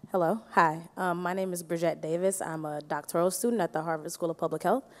 Hello, hi. My name is Bridgette Davis. I'm a doctoral student at the Harvard School of Public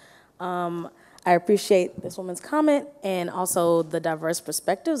Health. I appreciate this woman's comment and also the diverse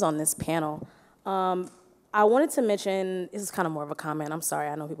perspectives on this panel. I wanted to mention, this is kind of more of a comment, I'm sorry,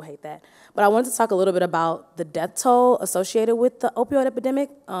 I know people hate that, but I wanted to talk a little bit about the death toll associated with the opioid epidemic.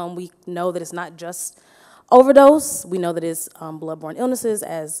 We know that it's not just overdose, we know that it's bloodborne illnesses,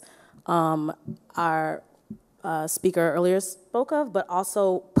 as our speaker earlier spoke of, but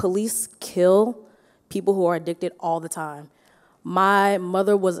also police kill people who are addicted all the time. My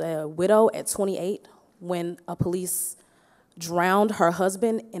mother was a widow at 28 when a police drowned her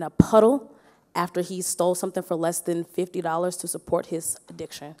husband in a puddle after he stole something for less than $50 to support his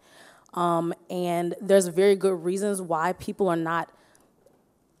addiction. And there's very good reasons why people are not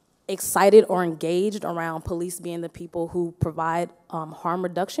excited or engaged around police being the people who provide harm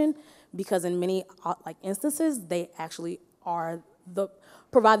reduction, because in many instances, they actually provide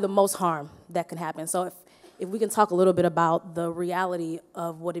the most harm that can happen. So if we can talk a little bit about the reality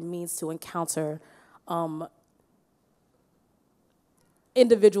of what it means to encounter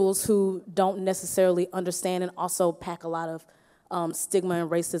individuals who don't necessarily understand and also pack a lot of stigma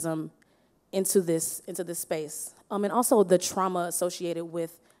and racism into this space. And also the trauma associated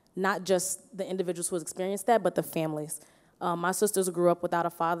with not just the individuals who has experienced that, but the families. My sisters grew up without a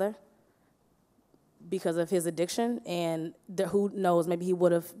father because of his addiction, and who knows, maybe he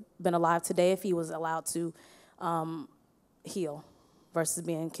would have been alive today if he was allowed to heal versus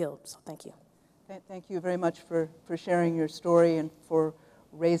being killed. So thank you. Thank you very much for sharing your story and for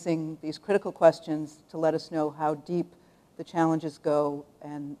raising these critical questions to let us know how deep the challenges go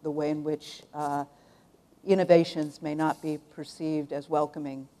and the way in which innovations may not be perceived as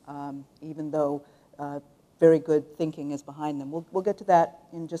welcoming, even though very good thinking is behind them. We'll get to that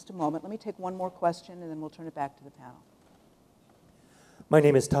in just a moment. Let me take one more question, and then we'll turn it back to the panel. My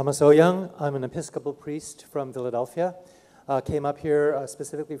name is Thomas Oyoung. I'm an Episcopal priest from Philadelphia. Came up here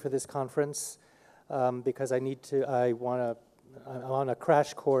specifically for this conference because I'm on a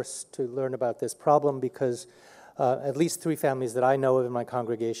crash course to learn about this problem, because at least 3 families that I know of in my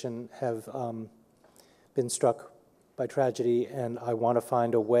congregation have been struck by tragedy, and I want to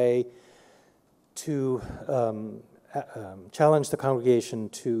find a way to challenge the congregation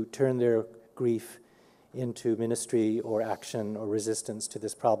to turn their grief into ministry or action or resistance to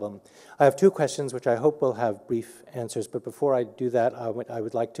this problem. I have 2 questions which I hope will have brief answers, but before I do that, I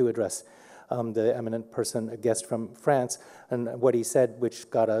would like to address the eminent person, a guest from France, and what he said, which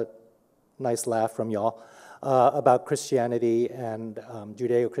got a nice laugh from y'all, about Christianity and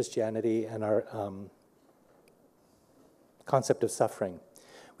Judeo-Christianity and our concept of suffering.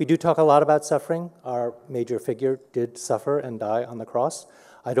 We do talk a lot about suffering. Our major figure did suffer and die on the cross.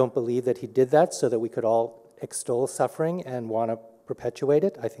 I don't believe that he did that so that we could all extol suffering and want to perpetuate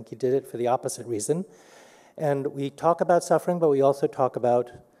it. I think he did it for the opposite reason. And we talk about suffering, but we also talk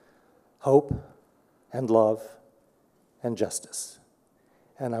about hope and love and justice.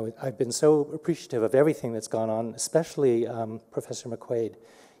 And I've been so appreciative of everything that's gone on, especially Professor McQuaid.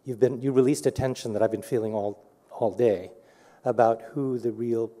 You released a tension that I've been feeling all day about who the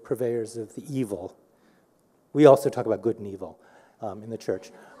real purveyors of the evil. We also talk about good and evil in the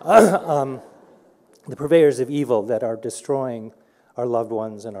church. The purveyors of evil that are destroying our loved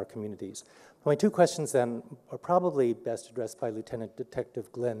ones and our communities. My 2 questions then are probably best addressed by Lieutenant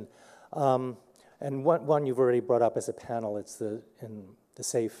Detective Glynn. And one you've already brought up as a panel, it's in the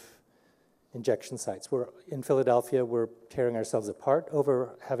safe injection sites. In Philadelphia, we're tearing ourselves apart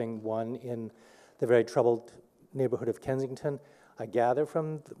over having one in the very troubled neighborhood of Kensington. I gather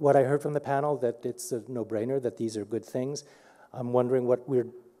from what I heard from the panel that it's a no-brainer, that these are good things. I'm wondering what we're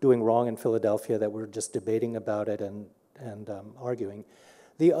doing wrong in Philadelphia, that we're just debating about it and arguing.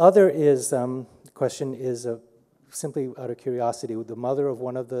 The other is, question is simply out of curiosity. The mother of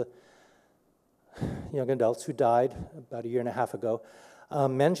one of the young adults who died about 1.5 years ago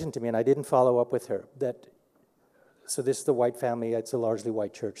mentioned to me, and I didn't follow up with her, that, so this is the white family, it's a largely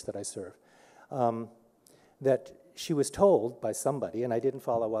white church that I serve, that she was told by somebody, and I didn't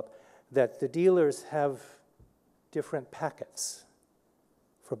follow up, that the dealers have different packets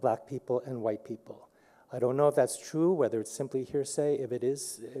for black people and white people. I don't know if that's true, whether it's simply hearsay. If it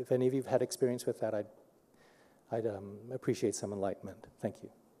is, if any of you have had experience with that, I'd appreciate some enlightenment. Thank you.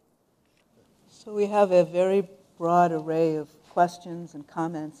 So we have a very broad array of questions and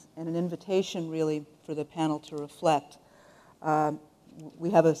comments and an invitation really for the panel to reflect.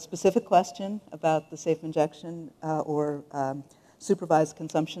 We have a specific question about the safe injection or supervised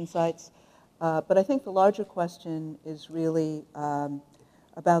consumption sites, but I think the larger question is really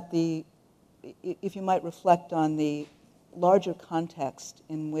about if you might reflect on the larger context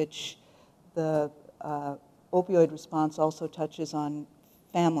in which the opioid response also touches on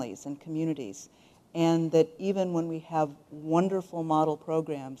families and communities, and that even when we have wonderful model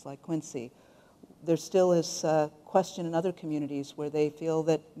programs like Quincy, there still is a question in other communities where they feel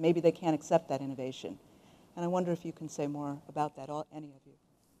that maybe they can't accept that innovation. And I wonder if you can say more about that, any of you.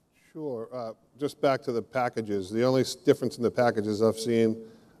 Sure. Just back to the packages. The only difference in the packages I've seen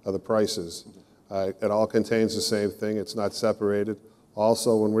are the prices. It all contains the same thing. It's not separated.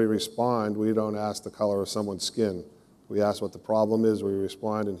 Also, when we respond, we don't ask the color of someone's skin. We ask what the problem is, we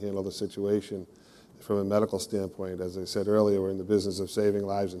respond and handle the situation from a medical standpoint. As I said earlier, we're in the business of saving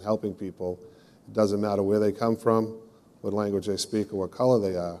lives and helping people. It doesn't matter where they come from, what language they speak, or what color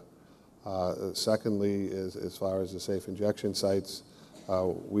they are. Secondly, is as far as the safe injection sites,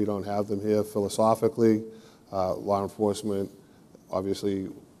 we don't have them here philosophically. Law enforcement obviously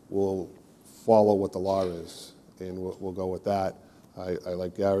will follow what the law is, and we'll go with that. I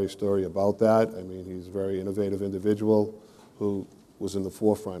like Gary's story about that. I mean, he's a very innovative individual who was in the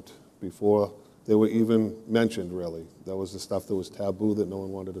forefront before they were even mentioned, really. That was the stuff that was taboo that no one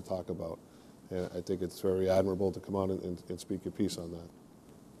wanted to talk about. And I think it's very admirable to come out and speak your piece on that.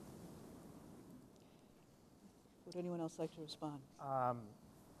 Would anyone else like to respond?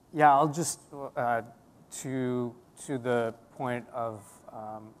 Yeah, I'll just, to the point of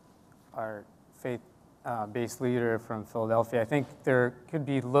our faith-based leader from Philadelphia, I think there could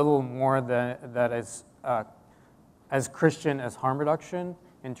be little more that is as Christian as harm reduction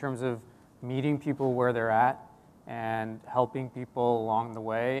in terms of meeting people where they're at and helping people along the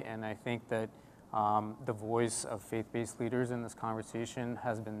way. And I think that the voice of faith-based leaders in this conversation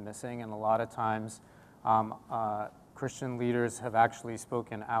has been missing, and a lot of times Christian leaders have actually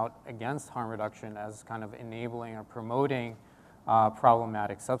spoken out against harm reduction as kind of enabling or promoting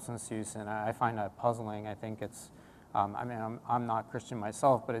problematic substance use, and I find that puzzling. I think it's, I mean, I'm not Christian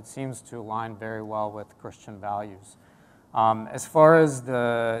myself, but it seems to align very well with Christian values. As far as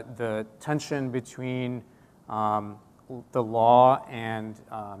the tension between the law and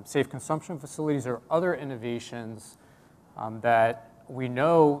safe consumption facilities or other innovations that we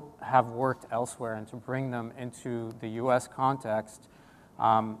know have worked elsewhere, and to bring them into the US context,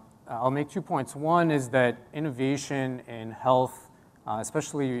 I'll make 2 points. One is that innovation in health,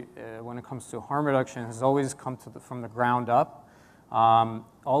 especially when it comes to harm reduction, has always come from the ground up. All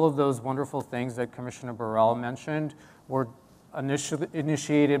of those wonderful things that Commissioner Burrell mentioned were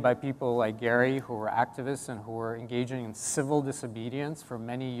initiated by people like Gary, who were activists and who were engaging in civil disobedience for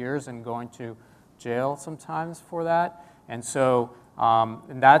many years and going to jail sometimes for that. And so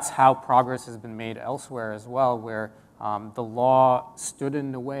and that's how progress has been made elsewhere as well, where the law stood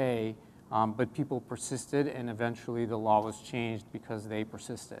in the way, but people persisted, and eventually the law was changed because they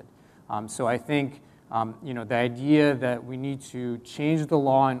persisted. So I think you know, the idea that we need to change the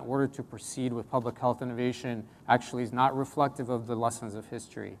law in order to proceed with public health innovation actually is not reflective of the lessons of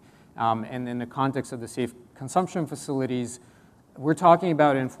history. And in the context of the safe consumption facilities, we're talking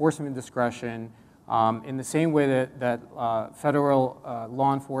about enforcement discretion in the same way that federal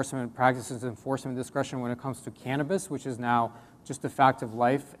law enforcement practices enforcement discretion when it comes to cannabis, which is now just a fact of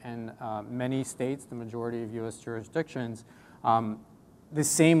life in many states, the majority of US jurisdictions. The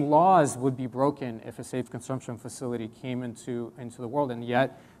same laws would be broken if a safe consumption facility came into the world, and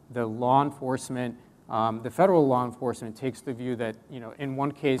yet the law enforcement, the federal law enforcement takes the view that, you know, in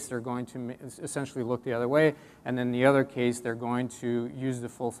one case they're going to essentially look the other way, and then the other case they're going to use the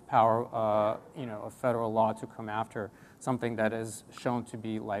full power, you know, of federal law to come after something that is shown to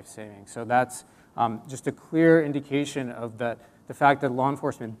be life-saving. So that's just a clear indication of the fact that law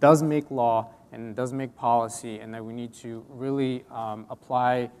enforcement does make law and does make policy, and that we need to really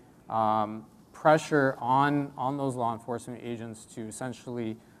apply pressure on those law enforcement agents to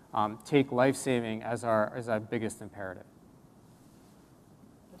essentially take life-saving as our biggest imperative.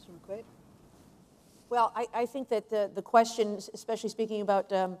 Mr. McQuaid? Well, I think that the question, especially speaking about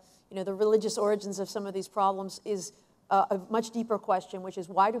the religious origins of some of these problems, is a much deeper question, which is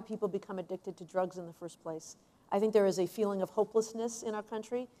why do people become addicted to drugs in the first place? I think there is a feeling of hopelessness in our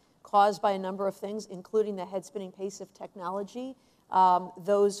country caused by a number of things, including the head-spinning pace of technology,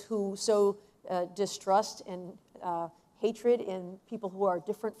 those who sow distrust and hatred in people who are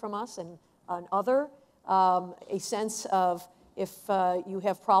different from us and other, a sense of if you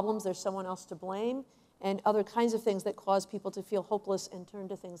have problems, there's someone else to blame, and other kinds of things that cause people to feel hopeless and turn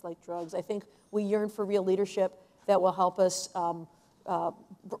to things like drugs. I think we yearn for real leadership that will help us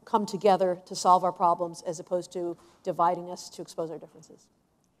come together to solve our problems as opposed to dividing us to expose our differences.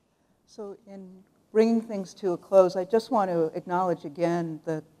 So in bringing things to a close, I just want to acknowledge again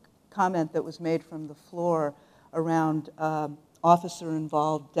the comment that was made from the floor around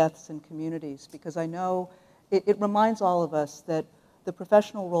officer-involved deaths in communities, because I know it reminds all of us that the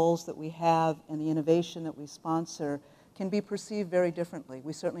professional roles that we have and the innovation that we sponsor can be perceived very differently.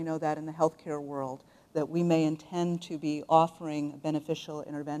 We certainly know that in the healthcare world, that we may intend to be offering beneficial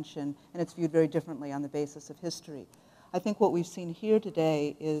intervention, and it's viewed very differently on the basis of history. I think what we've seen here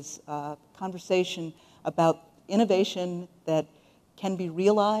today is a conversation about innovation that can be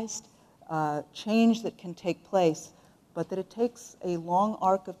realized, change that can take place, but that it takes a long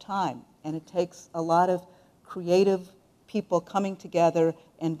arc of time, and it takes a lot of creative people coming together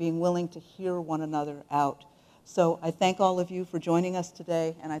and being willing to hear one another out. So I thank all of you for joining us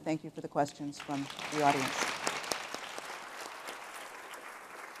today, and I thank you for the questions from the audience.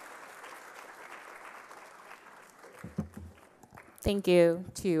 Thank you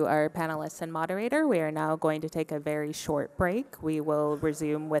to our panelists and moderator. We are now going to take a very short break. We will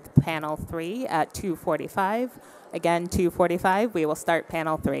resume with panel 3 at 2:45. Again, 2:45, we will start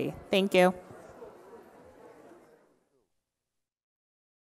panel 3. Thank you.